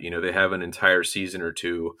do that. They have an entire season or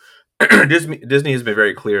two. Disney has been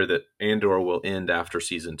very clear that Andor will end after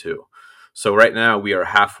season 2. So right now we are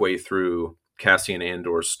halfway through Cassian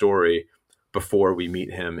Andor's story before we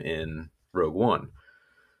meet him in Rogue One.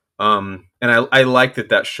 And I like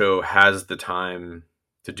that show has the time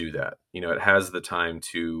to do that. It has the time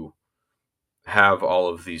to have all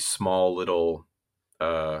of these small little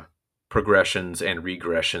progressions and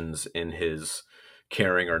regressions in his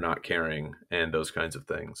caring or not caring and those kinds of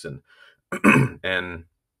things. And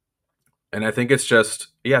and I think it's just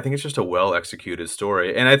a well executed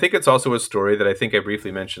story. And I think it's also a story that I think I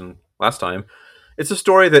briefly mentioned last time. It's a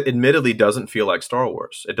story that admittedly doesn't feel like Star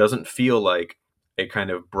Wars. It doesn't feel like a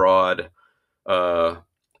kind of broad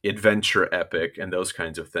adventure epic and those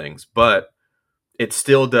kinds of things, but it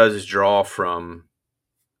still does draw from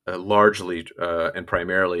largely and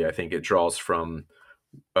primarily, I think it draws from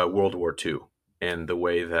World War II and the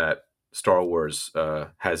way that Star Wars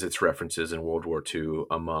has its references in World War II,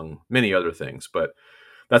 among many other things. But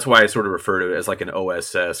that's why I sort of refer to it as like an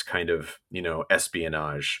OSS kind of,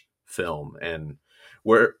 espionage film, and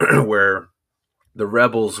where where the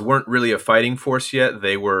rebels weren't really a fighting force yet.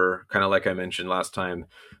 They were kind of like I mentioned last time.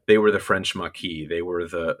 They were the French Maquis. They were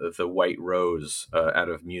the White Rose out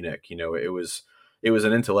of Munich. It was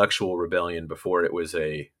an intellectual rebellion before it was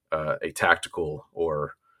a tactical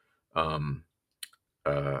or um,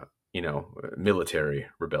 military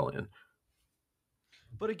rebellion.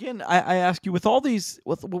 But again, I ask you, with all these,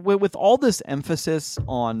 with all this emphasis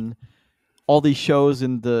on all these shows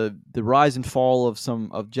and the rise and fall of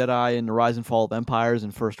some of Jedi and the rise and fall of empires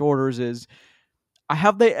and first orders,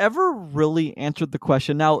 have they ever really answered the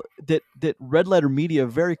question now that Red Letter Media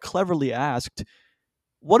very cleverly asked,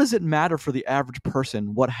 what does it matter for the average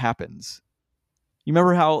person what happens? You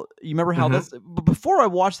remember how Mm-hmm. that's, before I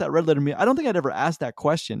watched that Red Letter Media, I don't think I'd ever asked that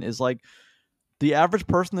question. Is like, the average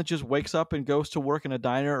person that just wakes up and goes to work in a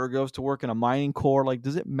diner or goes to work in a mining corps, like,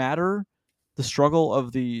 does it matter the struggle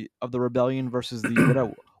of the rebellion versus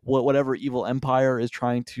the whatever evil empire is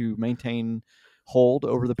trying to maintain hold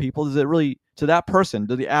over the people? Does it really, to that person,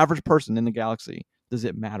 to the average person in the galaxy, does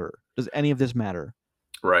it matter? Does any of this matter?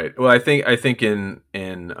 Right. Well, I think I think in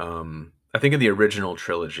the original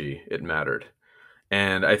trilogy it mattered,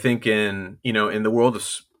 and I think in the world of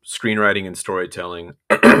screenwriting and storytelling,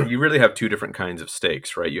 you really have two different kinds of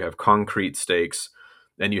stakes, right? You have concrete stakes,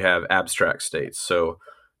 and you have abstract states.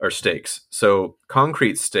 Stakes. So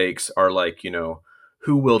concrete stakes are like,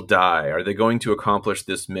 who will die? Are they going to accomplish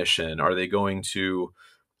this mission? Are they going to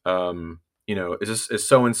is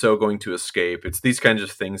so and so going to escape? It's these kinds of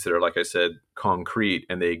things that are, like I said, concrete,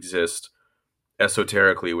 and they exist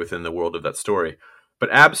esoterically within the world of that story.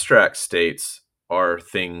 But abstract stakes are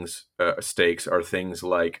things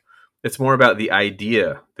like, it's more about the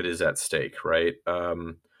idea that is at stake, right?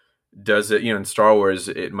 Does it, in Star Wars,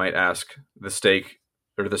 it might ask the stake,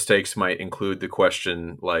 or the stakes might include the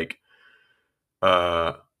question like,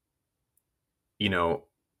 uh, you know,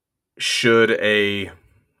 should a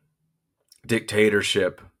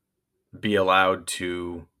dictatorship be allowed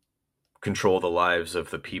to control the lives of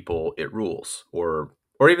the people it rules, or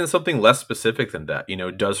even something less specific than that?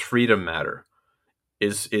 Does freedom matter?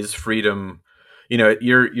 Is freedom,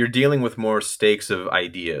 you're dealing with more stakes of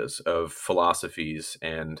ideas, of philosophies,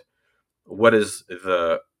 and what is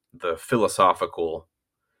the philosophical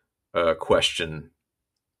question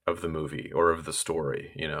of the movie or of the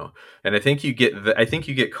story. And I think you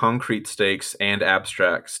get concrete stakes and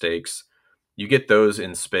abstract stakes. You get those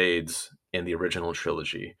in spades in the original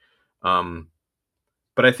trilogy. um,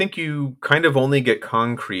 but I think you kind of only get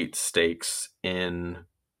concrete stakes in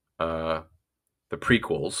uh, the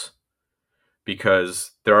prequels,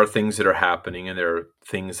 because there are things that are happening and there are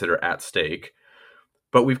things that are at stake.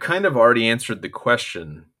 But we've kind of already answered the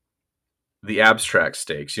question, the abstract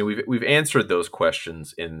stakes. We've answered those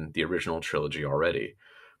questions in the original trilogy already.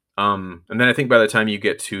 And then I think by the time you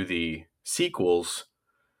get to the sequels,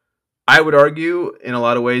 I would argue in a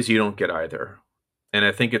lot of ways you don't get either. And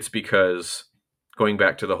I think it's because, going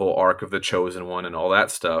back to the whole arc of the Chosen One and all that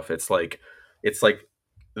stuff, it's like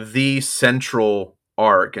the central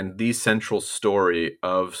arc and the central story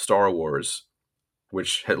of Star Wars,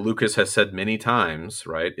 which Lucas has said many times,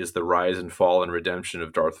 right, is the rise and fall and redemption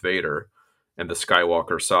of Darth Vader and the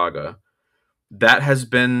Skywalker saga. That has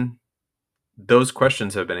been, those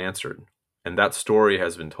questions have been answered, and that story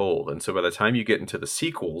has been told. And so by the time you get into the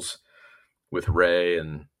sequels with Rey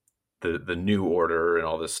and the New Order and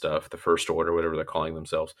all this stuff, the First Order, whatever they're calling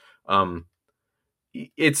themselves,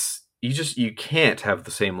 it's you can't have the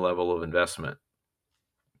same level of investment,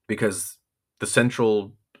 because the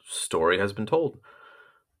central story has been told.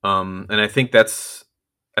 And I think that's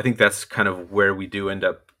kind of where we do end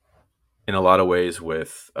up in a lot of ways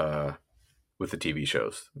with the TV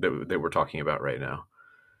shows that we're talking about right now.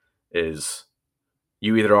 Is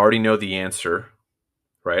you either already know the answer,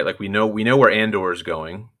 right? Like we know where Andor is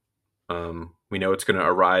going. We know it's going to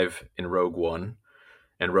arrive in Rogue One,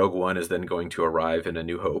 and Rogue One is then going to arrive in A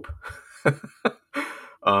New Hope.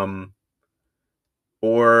 um,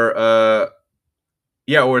 or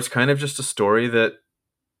yeah, or it's kind of just a story that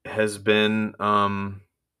has been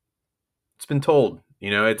it's been told.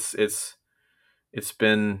 It's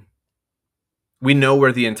been, we know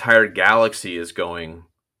where the entire galaxy is going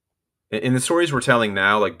in the stories we're telling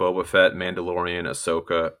now, like Boba Fett, Mandalorian,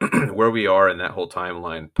 Ahsoka, where we are in that whole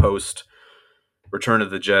timeline post Return of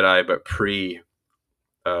the Jedi, but pre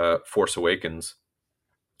Force Awakens.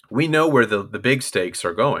 we know where the big stakes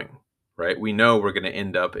are going, right? We know we're going to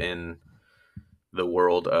end up in the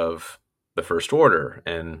world of the First Order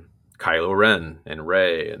and Kylo Ren and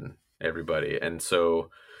Rey and everybody. And so,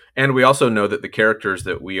 and we also know that the characters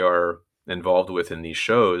that we are involved with in these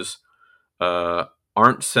shows uh,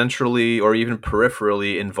 aren't centrally or even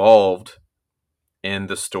peripherally involved in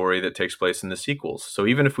the story that takes place in the sequels. So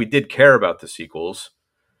even if we did care about the sequels,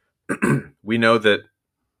 we know that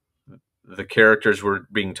the characters we're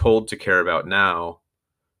being told to care about now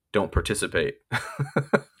don't participate.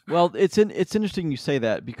 Well, it's interesting you say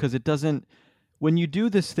that, because it doesn't, when you do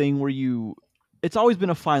this thing where you, it's always been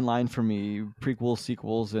a fine line for me, prequels,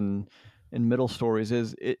 sequels, and middle stories,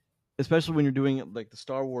 is it, especially when you're doing it like the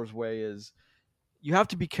Star Wars way, is you have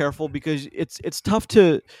to be careful, because it's tough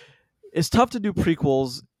to, it's tough to do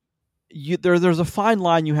prequels. There's a fine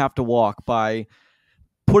line you have to walk by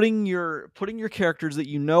putting your characters that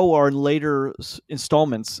you know are in later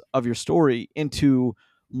installments of your story into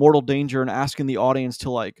mortal danger, and asking the audience to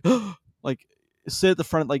like like sit at the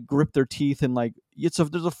front, like grip their teeth, and like there's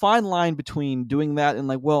a fine line between doing that and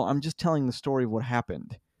like, well, I'm just telling the story of what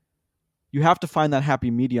happened. You have to find that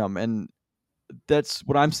happy medium, and that's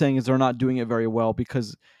what I'm saying, is they're not doing it very well,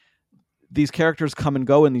 because these characters come and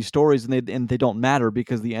go in these stories, and they don't matter,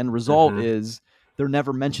 because the end result Mm-hmm. is they're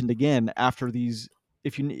never mentioned again after these.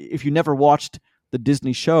 If you never watched the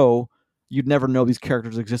Disney show, you'd never know these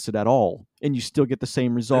characters existed at all, and you still get the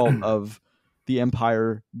same result of the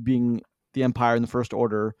Empire being the Empire in the First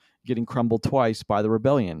Order getting crumbled twice by the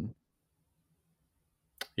rebellion.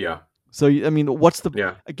 Yeah. So I mean, what's the,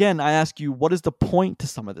 Yeah. again? I ask you, what is the point to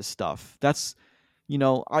some of this stuff? That's,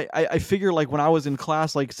 I figure, like, when I was in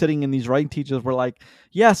class, like sitting in these writing teachers were like,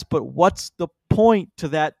 yes, but what's the point to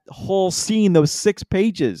that whole scene, those 6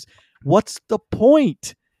 pages? What's the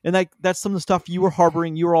point? And that's some of the stuff you were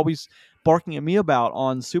harboring, you were always barking at me about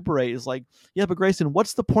on Super 8, is like, yeah, but Grayson,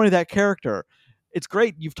 what's the point of that character? It's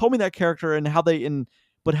great. You've told me that character and how they in,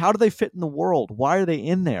 but how do they fit in the world? Why are they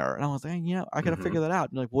in there? And I was like, I got to figure that out.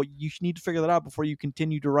 And like, well, you need to figure that out before you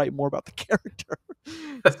continue to write more about the character.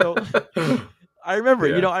 So I remember,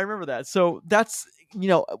 Yeah. I remember that. So that's,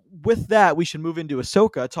 with that, we should move into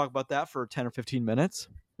Ahsoka, talk about that for 10 or 15 minutes.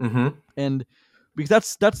 Mm-hmm. And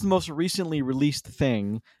because that's the most recently released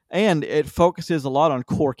thing, and it focuses a lot on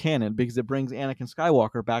core canon, because it brings Anakin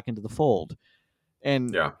Skywalker back into the fold.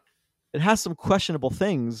 And Yeah. it has some questionable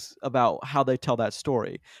things about how they tell that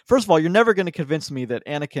story. First of all, you're never going to convince me that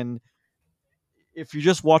Anakin, if you're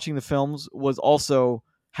just watching the films, was also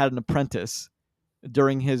had an apprentice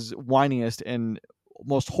during his whiniest and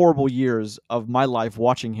most horrible years of my life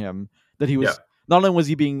watching him, that he was, not only was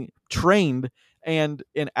he being trained and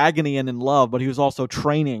in agony and in love, but he was also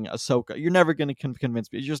training Ahsoka. You're never going to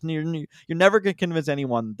convince me. You're never going to convince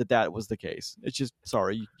anyone that was the case. It's just,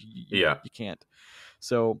 sorry, you can't.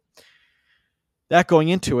 So that going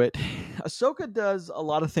into it, Ahsoka does a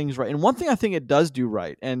lot of things right. And one thing I think it does do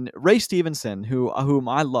right, and Ray Stevenson, whom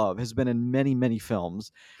I love, has been in many, many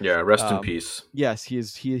films. Yeah, rest in peace. Yes, he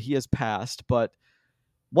has passed, but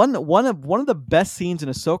one of the best scenes in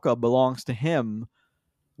Ahsoka belongs to him,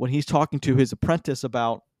 when he's talking to his apprentice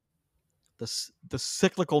about the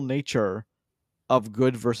cyclical nature of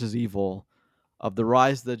good versus evil, of the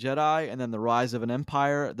rise of the Jedi, and then the rise of an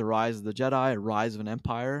empire, the rise of the Jedi, rise of an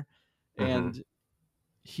empire. And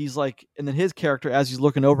he's like, and then his character, as he's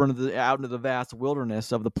looking over out into the vast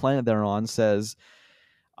wilderness of the planet they're on, says,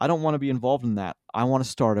 I don't want to be involved in that. I want to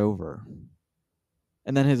start over.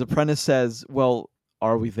 And then his apprentice says, well,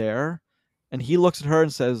 are we there? And he looks at her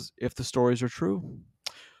and says, if the stories are true.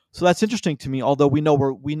 So that's interesting to me, although we know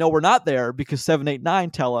we're not there, because 7, 8, 9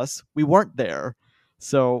 tell us we weren't there.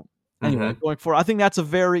 So anyway, going forward, I think that's a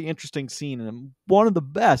very interesting scene, and one of the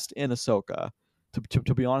best in Ahsoka.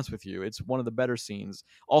 To be honest with you, it's one of the better scenes.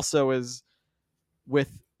 Also, is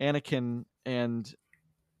with Anakin and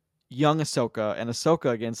young Ahsoka and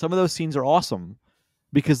Ahsoka again. Some of those scenes are awesome,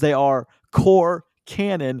 because they are core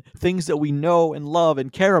canon things that we know and love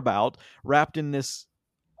and care about, wrapped in this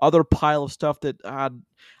other pile of stuff that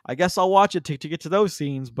I guess I'll watch it to get to those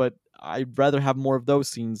scenes, but I'd rather have more of those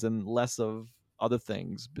scenes and less of other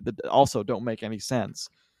things that also don't make any sense.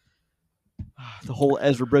 The whole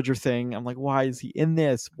Ezra Bridger thing, I'm like, why is he in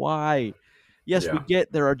this? Why? Yes, we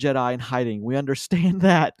get there are Jedi in hiding. We understand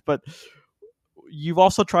that, but you've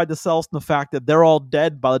also tried to sell us the fact that they're all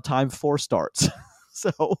dead by the time 4 starts.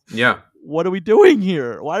 So what are we doing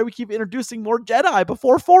here? Why do we keep introducing more Jedi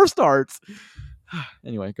before 4 starts?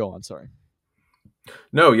 Anyway, go on. Sorry.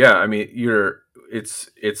 No, yeah. I mean, it's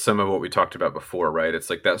some of what we talked about before, right? It's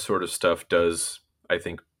like that sort of stuff does, I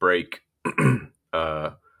think, break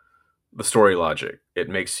the story logic. It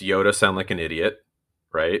makes Yoda sound like an idiot,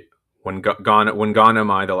 right? When gone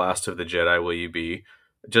am I, the last of the Jedi will you be?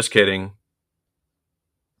 Just kidding.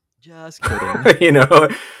 Just kidding. You know,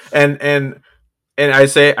 and I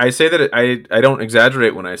say that I don't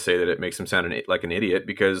exaggerate when I say that it makes him sound like an idiot,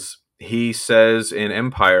 because he says in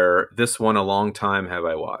Empire, "This one a long time have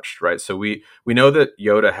I watched." Right, so we know that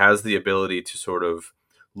Yoda has the ability to sort of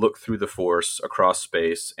look through the Force across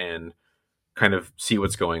space and kind of see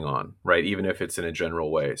what's going on, right? Even if it's in a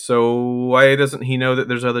general way. So why doesn't he know that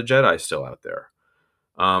there's other Jedi still out there?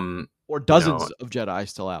 Or You know, dozens of Jedi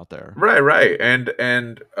still out there. right, and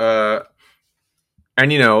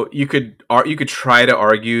you know, you could try to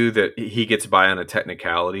argue that he gets by on a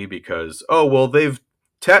technicality because, oh well, they've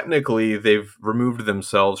removed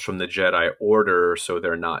themselves from the Jedi Order, so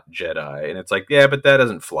they're not Jedi, and it's like, yeah, but that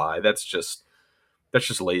doesn't fly. That's just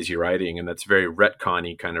lazy writing, and that's very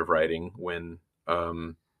retconny kind of writing when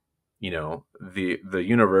you know, the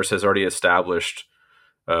universe has already established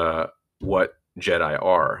what Jedi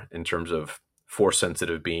are in terms of force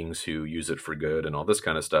sensitive beings who use it for good and all this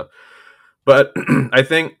kind of stuff. But I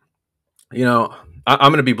think, you know,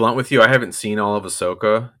 I'm going to be blunt with you. I haven't seen all of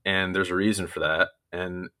Ahsoka, and there's a reason for that.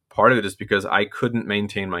 And part of it is because I couldn't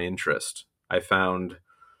maintain my interest. I found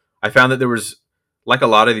that there was, like a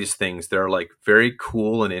lot of these things, there are like very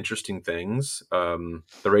cool and interesting things. The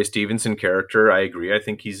Ray Stevenson character, I agree. I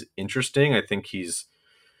think he's interesting. I think he's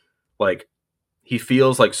like, he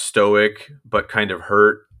feels like stoic but kind of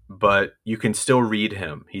hurt, but you can still read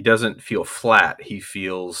him. He doesn't feel flat. He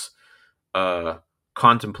feels uh,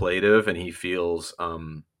 contemplative, and he feels,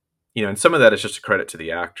 you know, and some of that is just a credit to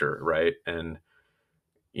the actor, right? And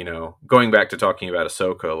you know, going back to talking about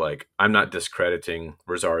Ahsoka, like, I'm not discrediting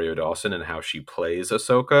Rosario Dawson and how she plays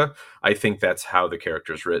Ahsoka. I think that's how the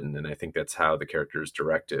character is written, and I think that's how the character is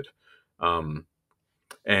directed. Um,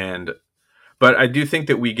 and but I do think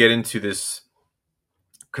that we get into this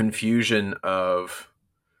confusion of,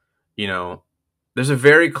 you know, there's a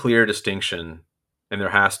very clear distinction, and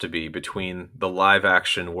there has to be, between the live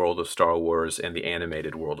action world of Star Wars and the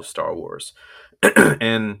animated world of Star Wars.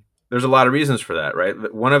 And there's a lot of reasons for that,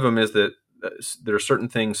 right? One of them is that there are certain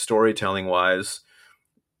things storytelling wise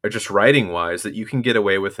or just writing wise that you can get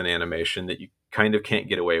away with in animation that you kind of can't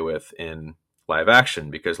get away with in live action,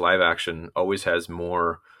 because live action always has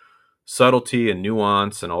more subtlety and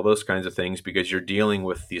nuance and all those kinds of things, because you're dealing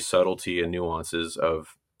with the subtlety and nuances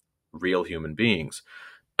of real human beings.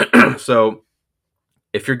 So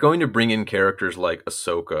if you're going to bring in characters like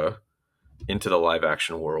Ahsoka into the live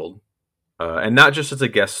action world, and not just as a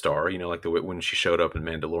guest star, you know, like when she showed up in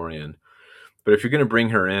Mandalorian, but if you're going to bring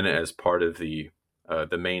her in as part of the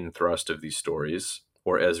main thrust of these stories,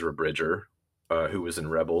 or Ezra Bridger, who was in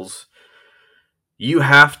Rebels, you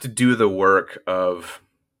have to do the work of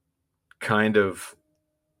kind of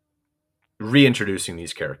reintroducing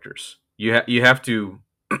these characters. You have to,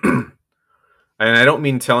 and I don't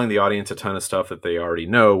mean telling the audience a ton of stuff that they already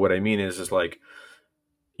know. What I mean is like,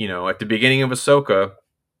 you know, at the beginning of Ahsoka,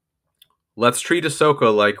 let's treat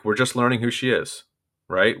Ahsoka like we're just learning who she is,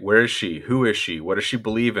 right? Where is she? Who is she? What does she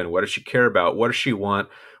believe in? What does she care about? What does she want?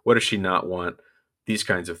 What does she not want? These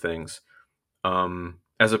kinds of things,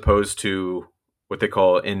 as opposed to what they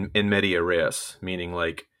call in media res, meaning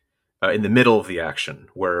like in the middle of the action,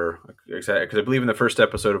 where, because I believe in the first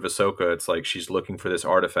episode of Ahsoka, it's like she's looking for this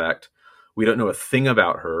artifact. We don't know a thing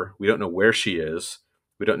about her. We don't know where she is.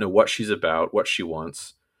 We don't know what she's about, what she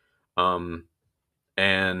wants,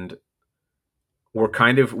 and we're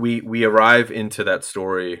kind of we arrive into that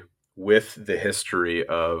story with the history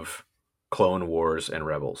of Clone Wars and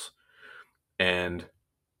Rebels. And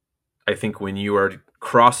I think when you are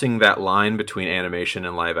crossing that line between animation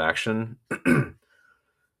and live action,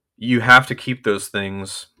 you have to keep those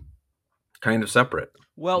things kind of separate.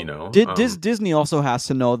 Well, You know, Disney also has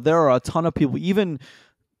to know there are a ton of people, even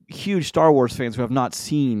huge Star Wars fans, who have not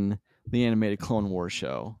seen the animated Clone Wars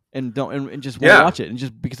show and don't and just won't watch it, and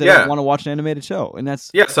just because they don't want to watch an animated show, and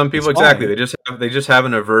that's some people, exactly. They just have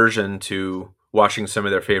an aversion to watching some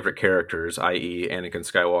of their favorite characters, i.e., Anakin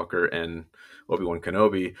Skywalker and Obi-Wan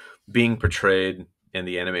Kenobi, being portrayed in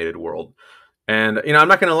the animated world. And you know, I'm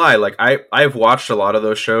not gonna lie, like I've watched a lot of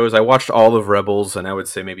those shows. I watched all of Rebels, and I would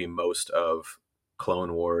say maybe most of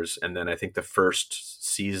Clone Wars, and then I think the first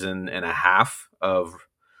season and a half of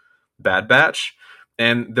Bad Batch.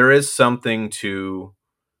 And there is something to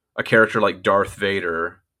a character like Darth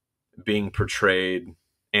Vader being portrayed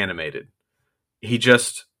animated. It's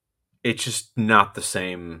just not the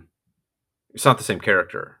same. It's not the same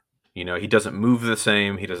character. You know, he doesn't move the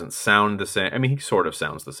same. He doesn't sound the same. I mean, he sort of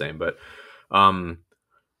sounds the same, but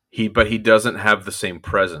he doesn't have the same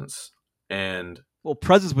presence. And well,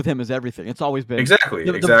 presence with him is everything. It's always been exactly.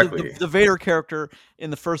 The Vader character in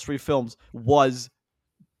the first 3 films was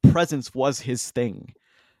presence was his thing.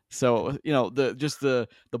 So the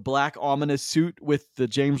black ominous suit with the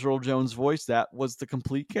James Earl Jones voice, that was the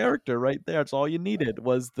complete character right there. It's all you needed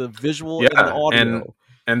was the visual and the audio.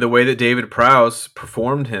 And the way that David Prowse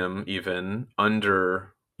performed him, even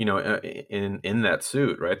under in that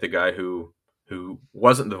suit, right? The guy who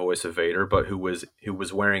wasn't the voice of Vader, but who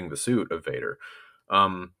was wearing the suit of Vader.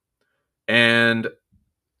 And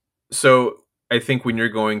so I think when you're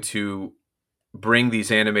going to bring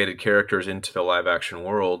these animated characters into the live action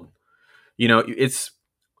world, it's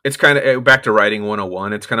kind of back to writing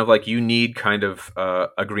 101. It's kind of like you need kind of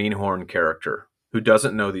a greenhorn character who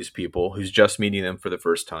doesn't know these people, who's just meeting them for the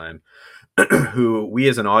first time, who we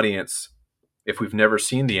as an audience, if we've never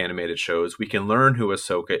seen the animated shows, we can learn who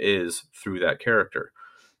Ahsoka is through that character.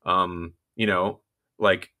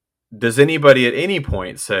 Like, does anybody at any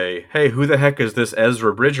point say, hey, who the heck is this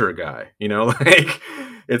Ezra Bridger guy? Like,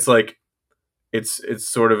 it's like, it's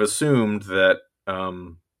sort of assumed that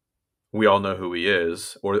we all know who he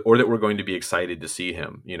is, or that we're going to be excited to see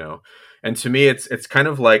him, And to me, it's kind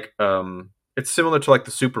of like, it's similar to like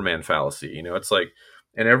the Superman fallacy. It's like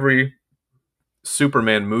in every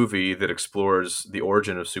Superman movie that explores the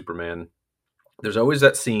origin of Superman, there's always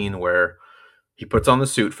that scene where he puts on the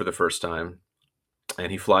suit for the first time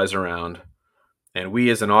and he flies around, and we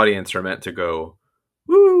as an audience are meant to go,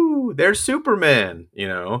 woo, there's Superman,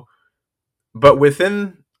 But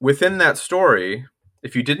within that story,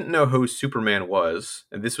 if you didn't know who Superman was,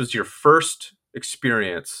 and this was your first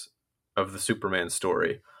experience of the Superman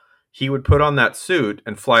story, he would put on that suit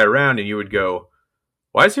and fly around, and you would go,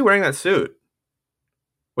 why is he wearing that suit?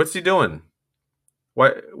 What's he doing?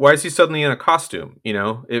 Why is he suddenly in a costume?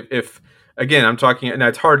 If again, I'm talking, and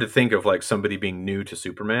it's hard to think of like somebody being new to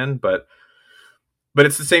Superman, but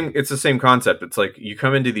it's the same concept. It's like you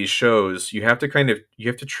come into these shows, you have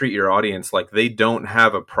to treat your audience like they don't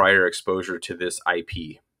have a prior exposure to this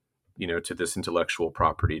IP, to this intellectual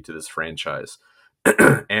property, to this franchise.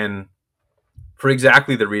 And for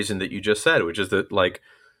exactly the reason that you just said, which is that like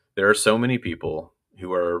there are so many people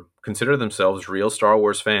who consider themselves real Star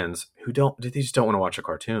Wars fans they just don't want to watch a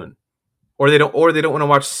cartoon, or they don't want to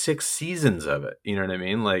watch 6 seasons of it. You know what I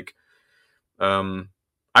mean? Like,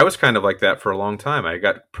 I was kind of like that for a long time. I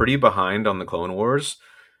got pretty behind on the Clone Wars,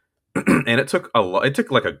 and it took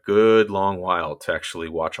like a good long while to actually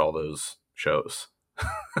watch all those shows.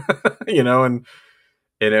 And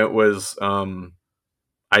it was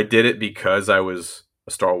I did it because I was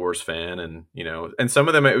a Star Wars fan, and and some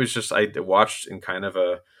of them it was just I watched in kind of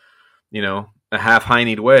a half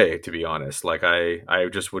hineyed way, to be honest. Like I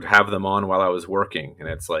just would have them on while I was working, and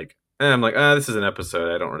it's like, I'm like, this is an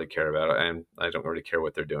episode I don't really care about, and I don't really care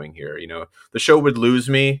what they're doing here. The show would lose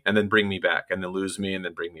me and then bring me back, and then lose me and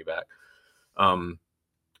then bring me back.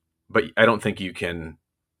 But I don't think you can.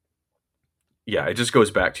 Yeah, it just goes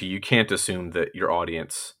back to, you can't assume that your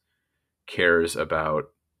audience cares about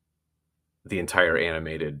the entire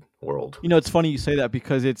animated world. It's funny you say that,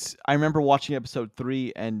 because I remember watching episode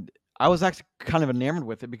 3, and I was actually kind of enamored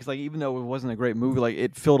with it, because like even though it wasn't a great movie, like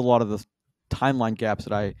it filled a lot of the timeline gaps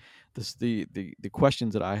that the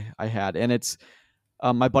questions that I had. And it's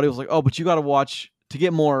my buddy was like, oh, but you got to watch to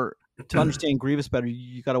understand Grievous better.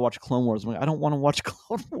 You got to watch Clone Wars. I'm like, I don't want to watch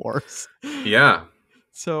Clone Wars. Yeah.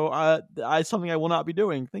 So I something I will not be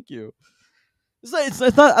doing. Thank you. It's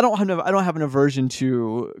not. I don't have an aversion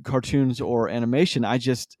to cartoons or animation.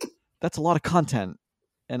 That's a lot of content,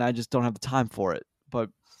 and I just don't have the time for it. But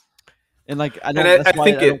like I don't. That's why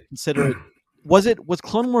I don't consider it. Was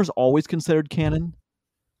Clone Wars always considered canon?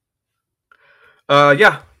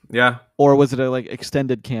 Yeah. Or was it a like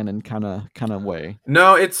extended canon kind of way?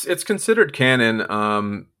 No, it's considered canon.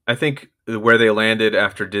 I think where they landed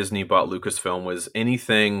after Disney bought Lucasfilm was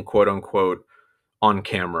anything quote unquote on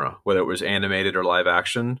camera, whether it was animated or live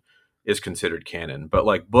action, is considered canon. But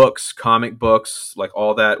like books, comic books, like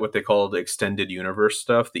all that, what they call the extended universe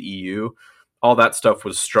stuff, the EU, all that stuff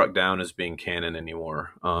was struck down as being canon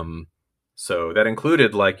anymore. So that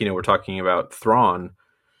included, like, we're talking about Thrawn.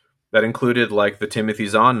 That included like the Timothy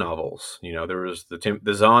Zahn novels. There was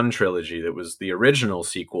the Zahn trilogy that was the original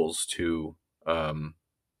sequels to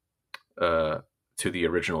the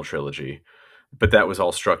original trilogy, but that was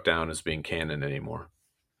all struck down as being canon anymore.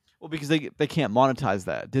 Well, because they can't monetize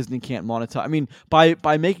that. Disney can't monetize. I mean,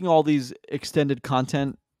 by making all these extended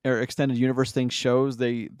content or extended universe things shows,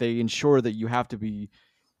 they ensure that you have to be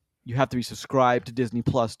subscribed to Disney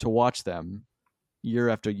Plus to watch them. year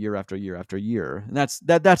after year after year after year, and that's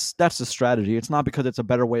the strategy. It's not because it's a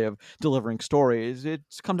better way of delivering stories.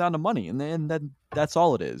 It's come down to money, and then that's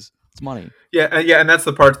all it is. It's money. Yeah, and that's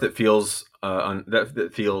the part that feels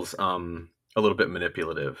that feels a little bit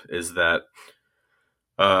manipulative. Is that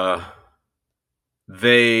uh,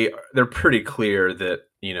 they're pretty clear that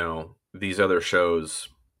these other shows,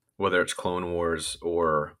 whether it's Clone Wars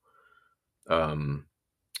um,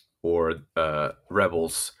 or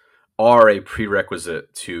Rebels, are a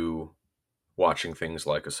prerequisite to watching things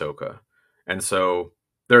like Ahsoka, and so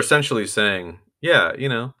they're essentially saying, yeah,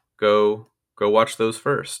 go watch those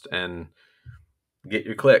first and get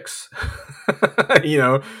your clicks,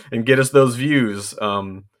 and get us those views,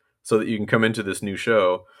 so that you can come into this new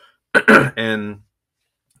show. And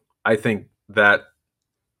I think that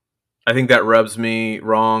rubs me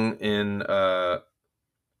wrong in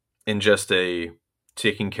just a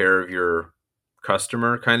taking care of your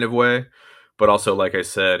customer kind of way, but also, like I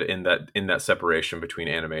said, in that separation between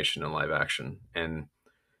animation and live action. And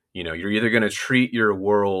you're either going to treat your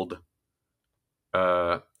world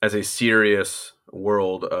as a serious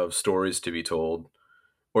world of stories to be told,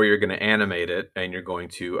 or you're going to animate it and you're going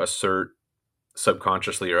to assert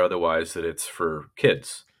subconsciously or otherwise that it's for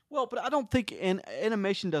kids. Well, but I don't think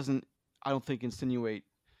animation doesn't. I don't think insinuate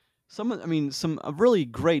some. I mean, some really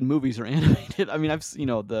great movies are animated. I mean, I've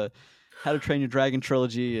the How to Train Your Dragon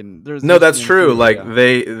trilogy, and no, that's true. Like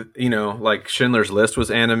they, like Schindler's List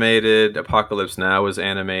was animated, Apocalypse Now was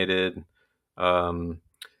animated,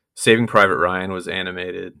 Saving Private Ryan was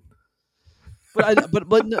animated. But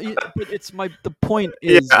it's the point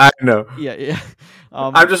is, yeah, I know. Yeah.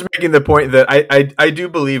 I'm just making the point that I do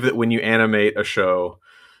believe that when you animate a show,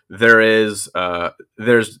 there's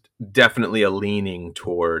definitely a leaning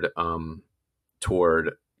toward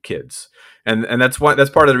kids, and that's part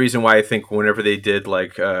of the reason why I think whenever they did,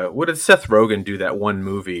 like, what did Seth Rogen do, that one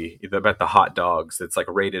movie about the hot dogs that's like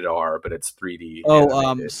rated R but it's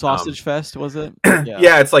 3D? Sausage Fest, was it?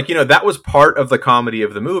 Yeah, it's like, that was part of the comedy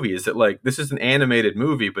of the movie, is that, like, this is an animated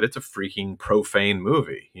movie but it's a freaking profane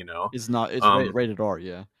movie. It's not, it's rated R.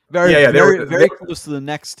 Very close to the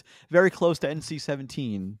next, very close to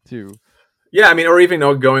NC-17 too. Yeah, I mean, or even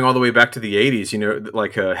going all the way back to the 80s,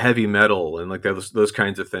 like heavy metal and like those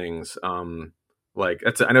kinds of things. Like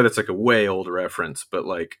I know that's like a way old reference, but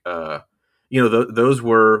like those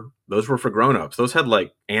were for grown-ups. Those had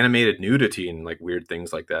like animated nudity and like weird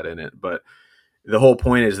things like that in it. But the whole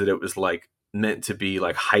point is that it was like meant to be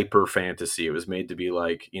like hyper fantasy. It was made to be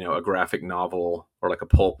like, a graphic novel or like a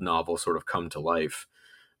pulp novel sort of come to life.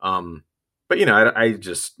 But I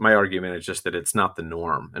just, my argument is just that it's not the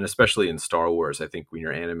norm, and especially in Star Wars, I think when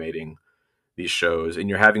you're animating these shows and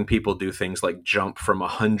you're having people do things like jump from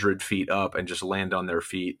 100 feet up and just land on their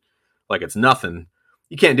feet like it's nothing,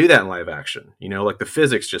 you can't do that in live action. Like the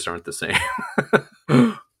physics just aren't the same.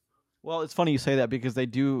 Well, it's funny you say that because they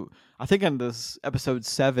do. I think on this episode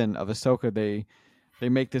 7 of Ahsoka, they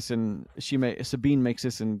make this in. Sabine makes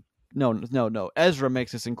this in. No. Ezra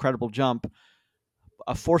makes this incredible jump.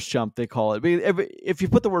 A force jump, they call it. If you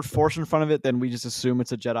put the word force in front of it, then we just assume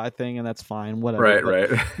it's a Jedi thing, and that's fine. Whatever. Right.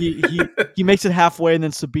 He makes it halfway, and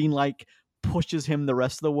then Sabine like pushes him the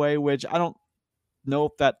rest of the way, which I don't know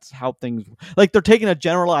if that's how things, like, they're taking a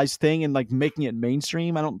generalized thing and like making it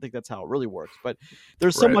mainstream. I don't think that's how it really works. But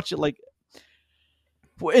there's so much like.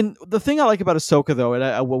 And the thing I like about Ahsoka, though,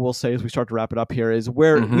 and what we'll say as we start to wrap it up here, is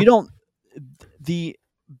where we don't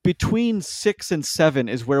between 6 and 7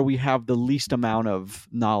 is where we have the least amount of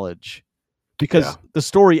knowledge, because the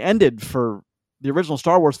story ended for the original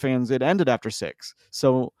Star Wars fans. It ended after 6,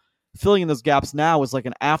 so filling in those gaps now is like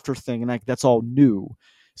an after thing, and like that's all new.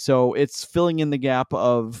 So it's filling in the gap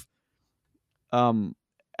of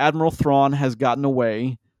Admiral Thrawn has gotten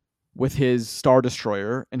away with his Star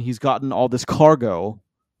Destroyer, and he's gotten all this cargo,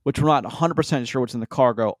 which we're not 100% sure what's in the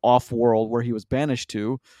cargo, off world where he was banished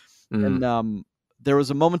to. And there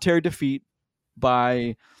was a momentary defeat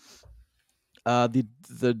by the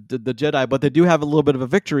Jedi, but they do have a little bit of a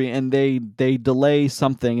victory, and they delay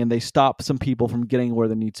something and they stop some people from getting where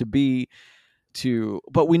they need to be.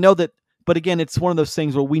 But we know that. But again, it's one of those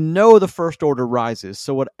things where we know the First Order rises.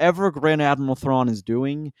 So whatever Grand Admiral Thrawn is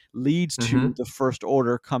doing leads to the First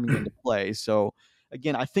Order coming into play. So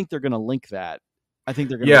again, I think they're going to link that. I think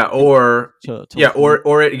they're going to or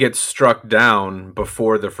it gets struck down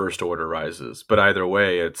before the First Order rises. But either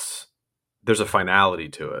way, there's a finality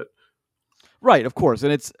to it. Right, of course.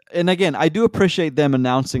 And again, I do appreciate them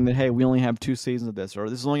announcing that, hey, we only have 2 seasons of this, or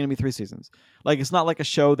this is only going to be 3 seasons. Like, it's not like a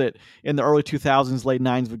show that in the early 2000s, late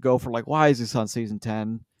 90s would go for like, why is this on season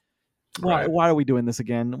 10? Why are we doing this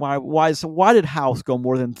again? Why did House go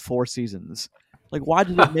more than 4 seasons? Like, why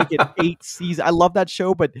did it make it 8 seasons? I love that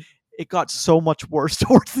show, but it got so much worse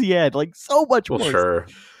towards the end, like so much Well, worse. sure.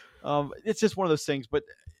 It's just one of those things. But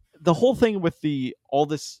the whole thing with all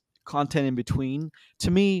this content in between,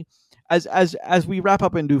 to me, as we wrap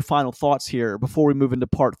up and do final thoughts here before we move into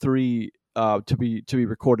part 3, to be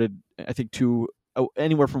recorded, I think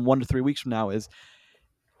anywhere from 1 to 3 weeks from now, is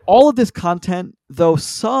all of this content, though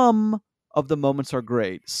some of the moments are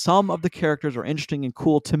great, some of the characters are interesting and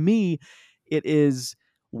cool. To me, it is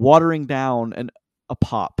watering down a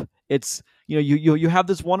pop. It's, you have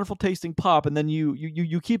this wonderful tasting pop, and then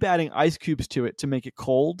you keep adding ice cubes to it to make it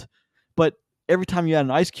cold, but every time you add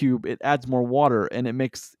an ice cube, it adds more water, and it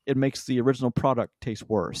makes the original product taste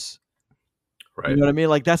worse. Right. You know what I mean?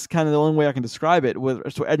 Like, that's kind of the only way I can describe it.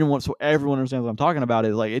 So everyone understands what I'm talking about.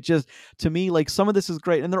 Is like, it just, to me, like, some of this is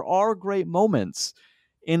great, and there are great moments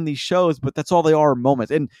in these shows, but that's all they are,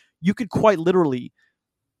 moments. And you could quite literally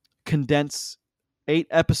condense 8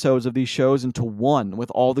 episodes of these shows into one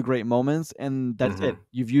with all the great moments, and that's it.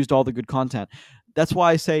 You've used all the good content. That's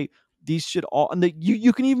why I say these should all, and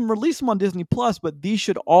you can even release them on Disney Plus, but these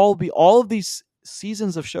should all of these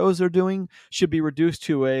seasons of shows they're doing should be reduced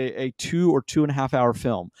to a 2 or 2.5 hour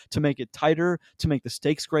film, to make it tighter, to make the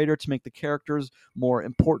stakes greater, to make the characters more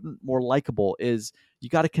important, more likable. Is, you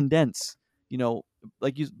got to condense,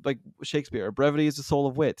 like Shakespeare, brevity is the soul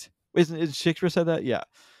of wit. Isn't Shakespeare said that? Yeah.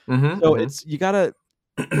 So it's, you gotta,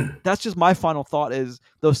 that's just my final thought, is,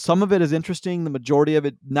 though some of it is interesting, the majority of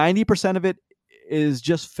it, 90% of it, is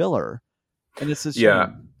just filler, and it's a shame. Yeah,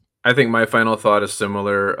 I think my final thought is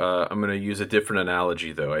similar. I'm going to use a different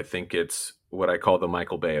analogy, though. I think it's what I call the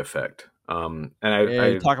Michael Bay effect. And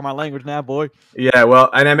you're talking my language now, boy. Yeah, well,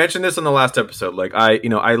 and I mentioned this in the last episode. Like,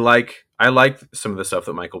 I like some of the stuff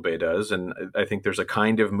that Michael Bay does, and I think there's a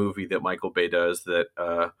kind of movie that Michael Bay does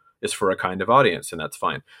that is for a kind of audience, and that's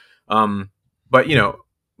fine. But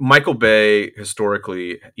Michael Bay,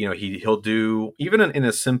 historically, he'll do, even in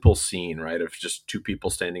a simple scene, right, of just two people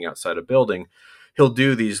standing outside a building, he'll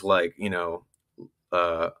do these, like,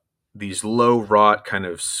 these low wrought kind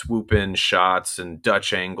of swoop in shots and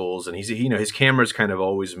Dutch angles, and his camera's kind of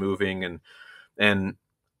always moving, and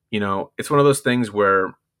it's one of those things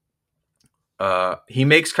where he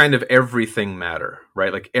makes kind of everything matter,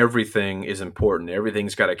 right? Like, everything is important.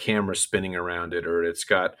 Everything's got a camera spinning around it, or it's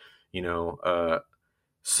got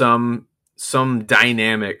some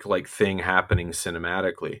dynamic, like, thing happening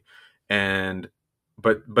cinematically. And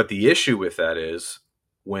but the issue with that is,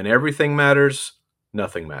 when everything matters,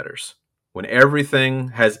 nothing matters. When everything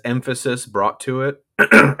has emphasis brought to it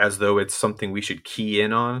as though it's something we should key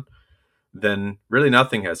in on, then really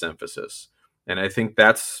nothing has emphasis. And I think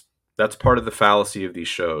that's part of the fallacy of these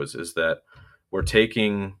shows, is that we're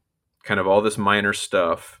taking kind of all this minor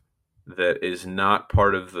stuff that is not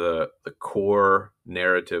part of the core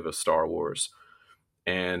narrative of Star Wars,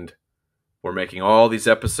 and we're making all these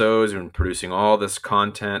episodes and producing all this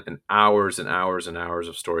content and hours and hours and hours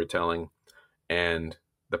of storytelling. And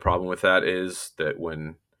the problem with that is that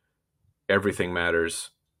when everything matters,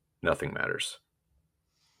 nothing matters.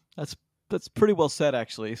 That's pretty well said,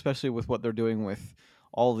 actually, especially with what they're doing with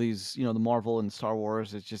all these, the Marvel and Star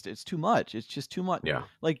Wars. It's too much. It's just too much. Yeah.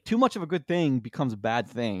 Like, too much of a good thing becomes a bad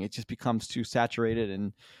thing. It just becomes too saturated.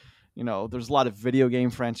 And, there's a lot of video game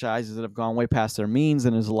franchises that have gone way past their means.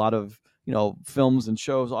 And there's a lot of, films and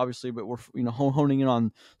shows, obviously, but we're, honing in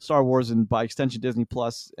on Star Wars, and by extension, Disney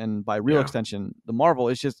Plus, and by real extension, the Marvel.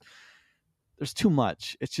 It's just, there's too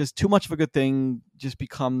much. It's just too much of a good thing. Just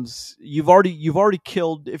becomes, you've already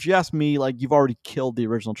killed, if you ask me, like, you've already killed the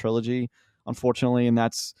original trilogy, unfortunately, and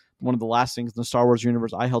that's one of the last things in the Star Wars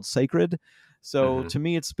universe I held sacred. So to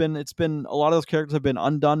me, it's been a lot of those characters have been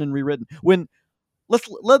undone and rewritten. When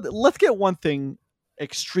let's get one thing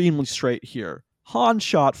extremely straight here. Han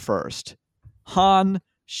shot first. Han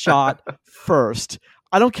shot first.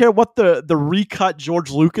 I don't care what the recut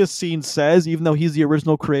George Lucas scene says, even though he's the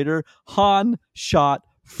original creator. Han shot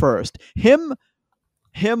first. Him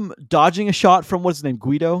dodging a shot from, what's his name,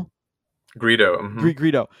 Greedo.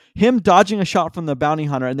 Greedo. Him dodging a shot from the bounty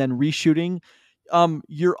hunter and then reshooting.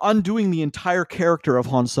 You're undoing the entire character of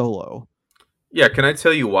Han Solo. Yeah, can I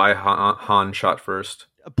tell you why Han shot first?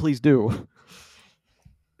 Please do.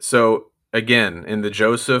 So, again, in the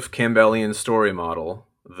Joseph Campbellian story model,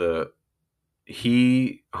 Han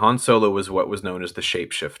Solo was what was known as the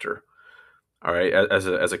shapeshifter. All right,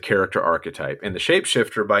 as a character archetype. And the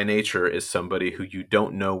shapeshifter by nature is somebody who you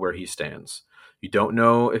don't know where he stands. You don't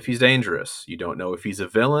know if he's dangerous. You don't know if he's a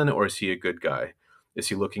villain or is he a good guy. Is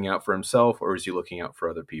he looking out for himself or is he looking out for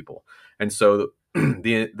other people? And so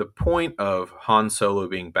the point of Han Solo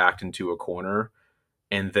being backed into a corner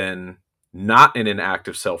and then not in an act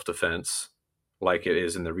of self-defense like it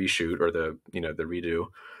is in the reshoot or the redo,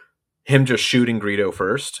 him just shooting Greedo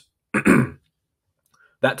first,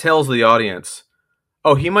 that tells the audience,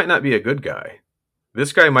 oh, he might not be a good guy.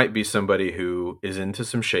 This guy might be somebody who is into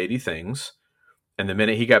some shady things, and the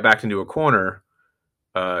minute he got backed into a corner,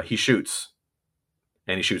 he shoots,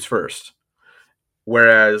 and he shoots first.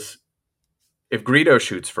 Whereas if Greedo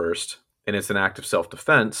shoots first and it's an act of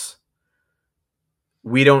self-defense,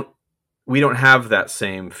 we don't have that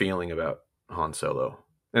same feeling about Han Solo.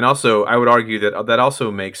 And also, I would argue that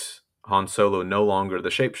also makes Han Solo no longer the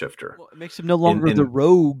shapeshifter. Well, it makes him no longer the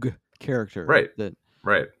rogue character. Right.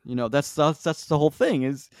 Right. That's the whole thing.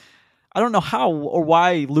 Is I don't know how or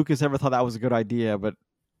why Lucas ever thought that was a good idea, but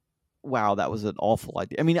wow, that was an awful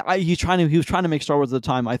idea. I mean, he was trying to make Star Wars at the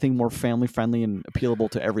time, I think, more family friendly and appealable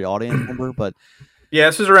to every audience member. But yeah,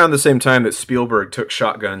 this is around the same time that Spielberg took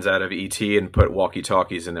shotguns out of E.T. and put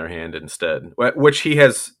walkie-talkies in their hand instead, which he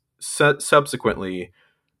has subsequently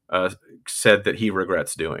said that he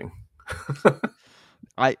regrets doing.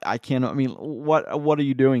 I can't. I mean, what are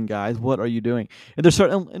you doing, guys? What are you doing? And there's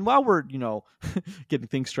certain. And while we're getting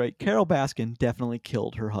things straight, Carol Baskin definitely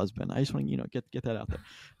killed her husband. I just want to get that out there.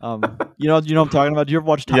 You know what I'm talking about. Do you ever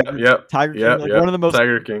watch Tiger King? One of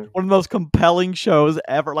the most compelling shows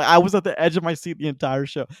ever. Like I was at the edge of my seat the entire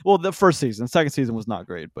show. Well, the first season, second season was not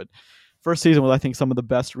great, but first season was, I think, some of the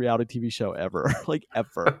best reality TV show ever, like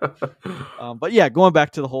ever. But yeah, going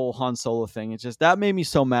back to the whole Han Solo thing, it's just that made me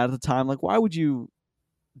so mad at the time. Like, why would you,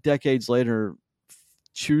 decades later,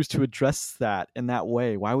 choose to address that in that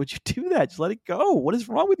way? Why would you do that? Just let it go. What is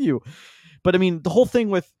wrong with you? But I mean, the whole thing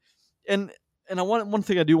with and one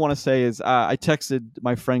thing I do want to say is I texted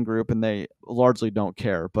my friend group and they largely don't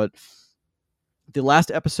care, but the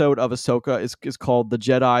last episode of Ahsoka is called The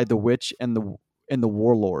Jedi, the Witch, and the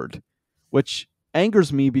Warlord, which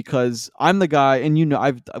angers me because I'm the guy, and you and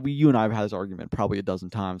I have had this argument probably a dozen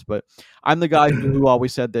times, but I'm the guy who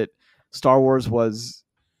always said that Star Wars was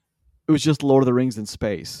just Lord of the Rings in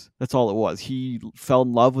space. That's all it was. He fell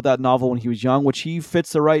in love with that novel when he was young, which he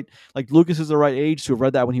fits Lucas is the right age to have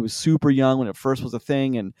read that when he was super young, when it first was a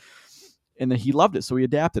thing, and then he loved it, so he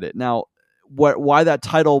adapted it. Now, why that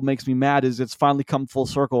title makes me mad is it's finally come full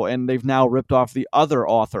circle, and they've now ripped off the other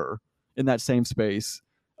author in that same space.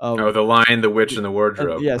 The Lion, the Witch, and the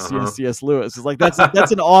Wardrobe. Yes, Lewis. It's like that's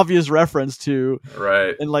an obvious reference to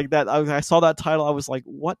right. And like that, I saw that title, I was like,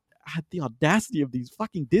 what? Had the audacity of these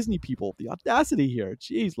fucking Disney people, the audacity here.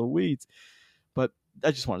 Jeez Louise. But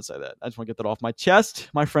I just want to say that. I just want to get that off my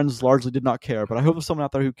chest. My friends largely did not care, but I hope there's someone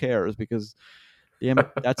out there who cares, because damn it,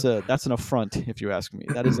 that's an affront, if you ask me.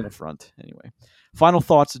 That is an affront. Anyway. Final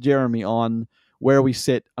thoughts, Jeremy, on where we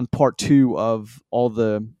sit on part 2 of all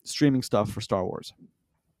the streaming stuff for Star Wars.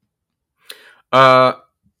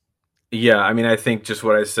 Yeah, I mean, I think just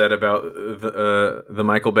what I said about the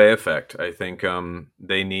Michael Bay effect. I think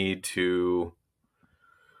they need to.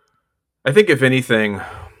 I think if anything,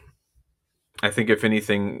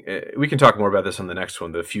 we can talk more about this on the next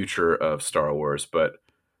one, the future of Star Wars. But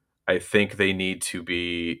I think they need to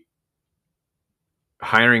be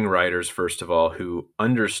hiring writers, first of all, who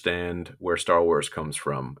understand where Star Wars comes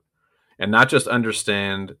from, and not just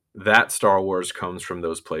understand that Star Wars comes from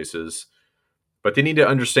those places, but they need to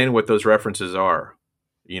understand what those references are.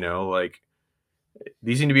 Like,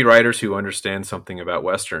 these need to be writers who understand something about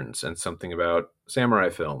Westerns, and something about samurai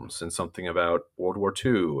films, and something about World War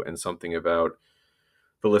II, and something about,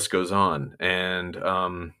 the list goes on. And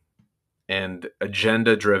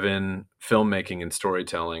agenda-driven filmmaking and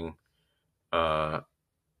storytelling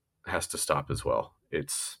has to stop as well.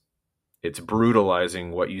 It's brutalizing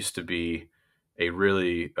what used to be a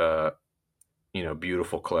really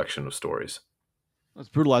beautiful collection of stories. It's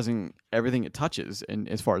brutalizing everything it touches, and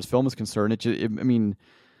as far as film is concerned, it's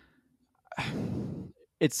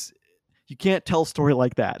you can't tell a story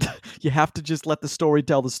like that. You have to just let the story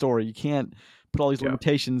tell the story. You can't put all these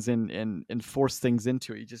limitations and force things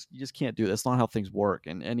into it. You just can't do that. That's not how things work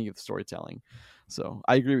in any of the storytelling. So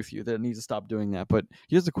I agree with you that it needs to stop doing that. But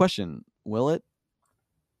here's the question: will it?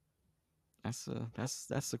 That's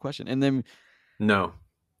the question. And then no.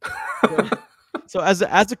 So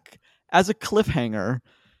as a cliffhanger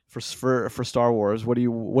for Star Wars, what do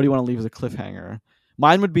you want to leave as a cliffhanger?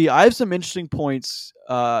 Mine would be, I have some interesting points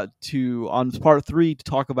on part 3 to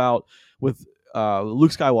talk about with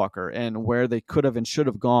Luke Skywalker and where they could have and should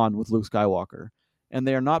have gone with Luke Skywalker. And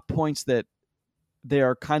they are not points that they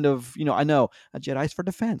are kind of, I know a Jedi's for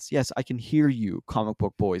defense. Yes, I can hear you, comic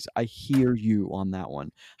book boys. I hear you on that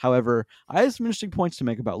one. However, I have some interesting points to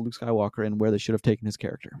make about Luke Skywalker and where they should have taken his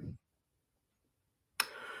character.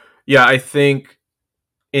 Yeah, I think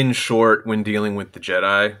in short, when dealing with the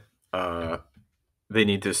Jedi, they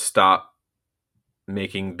need to stop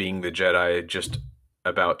making being the Jedi just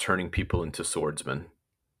about turning people into swordsmen.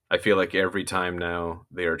 I feel like every time now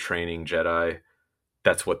they are training Jedi,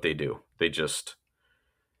 that's what they do. They just,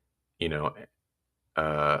 you know,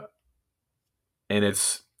 uh, and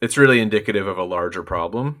it's really indicative of a larger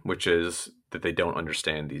problem, which is that they don't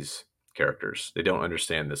understand these characters. They don't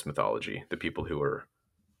understand this mythology. The people who are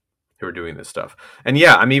doing this stuff, and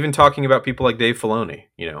yeah, I'm even talking about people like Dave Filoni.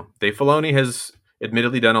 Dave Filoni has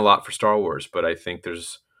admittedly done a lot for Star Wars, but I think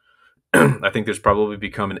there's I think there's probably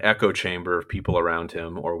become an echo chamber of people around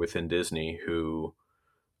him or within Disney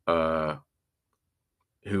uh,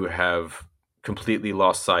 who have completely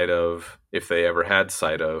lost sight of, if they ever had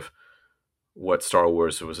sight of, what Star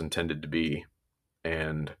Wars was intended to be,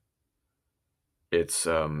 and it's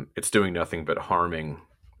doing nothing but harming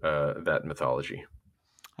that mythology.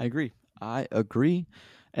 I agree.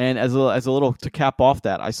 And as a little to cap off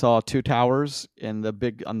that, I saw Two Towers in the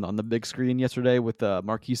big on the big screen yesterday with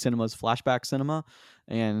Marquee Cinema's Flashback Cinema,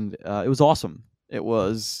 and it was awesome. It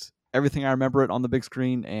was everything I remember it on the big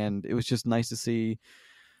screen, and it was just nice to see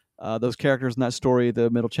those characters in that story, the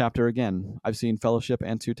middle chapter again. I've seen Fellowship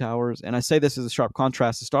and Two Towers, and I say this as a sharp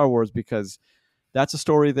contrast to Star Wars because that's a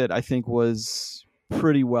story that I think was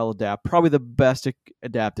pretty well adapted, probably the best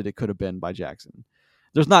adapted it could have been by Jackson.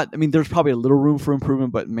 There's probably a little room for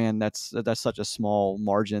improvement, but man, that's such a small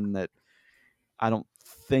margin that I don't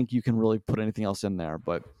think you can really put anything else in there.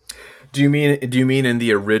 But do you mean in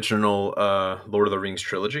the original Lord of the Rings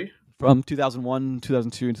trilogy from 2001,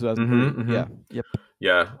 2002, and 2003? Mm-hmm, mm-hmm. Yeah, yep.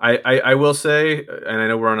 Yeah, I will say, and I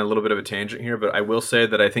know we're on a little bit of a tangent here, but I will say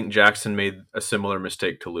that I think Jackson made a similar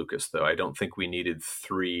mistake to Lucas, though. I don't think we needed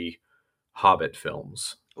 3 Hobbit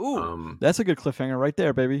films. Ooh, that's a good cliffhanger right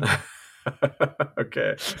there, baby.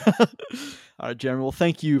 Okay. All right, Jeremy. Well,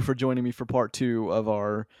 thank you for joining me for part 2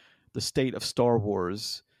 of the State of Star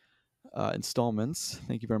Wars installments.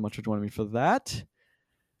 Thank you very much for joining me for that.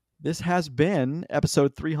 This has been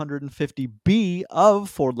episode 350B of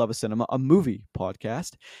For the Love of Cinema, a movie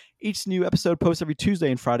podcast. Each new episode posts every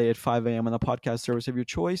Tuesday and Friday at 5 a.m. on the podcast service of your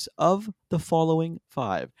choice of the following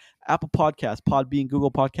 5: Apple Podcasts, Podbean,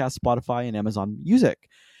 Google Podcasts, Spotify, and Amazon Music.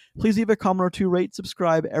 Please leave a comment or 2, rate,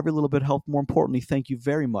 subscribe. Every little bit helps. More importantly, thank you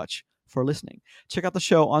very much for listening. Check out the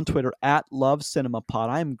show on Twitter at Love Cinema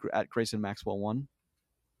Pod. I'm at Grayson Maxwell 1.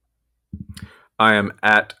 I am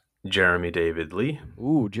at Jeremy David Lee.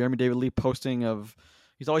 Ooh, Jeremy David Lee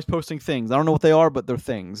he's always posting things. I don't know what they are, but they're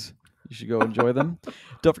things. You should go enjoy them.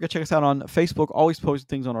 Don't forget to check us out on Facebook. Always posting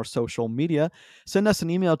things on our social media. Send us an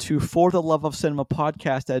email to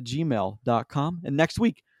fortheloveofcinemapodcast@gmail.com. And next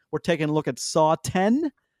week, we're taking a look at Saw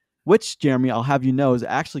 10, which, Jeremy, I'll have you know, is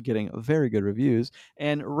actually getting very good reviews,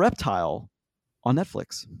 and Reptile on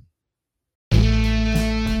Netflix.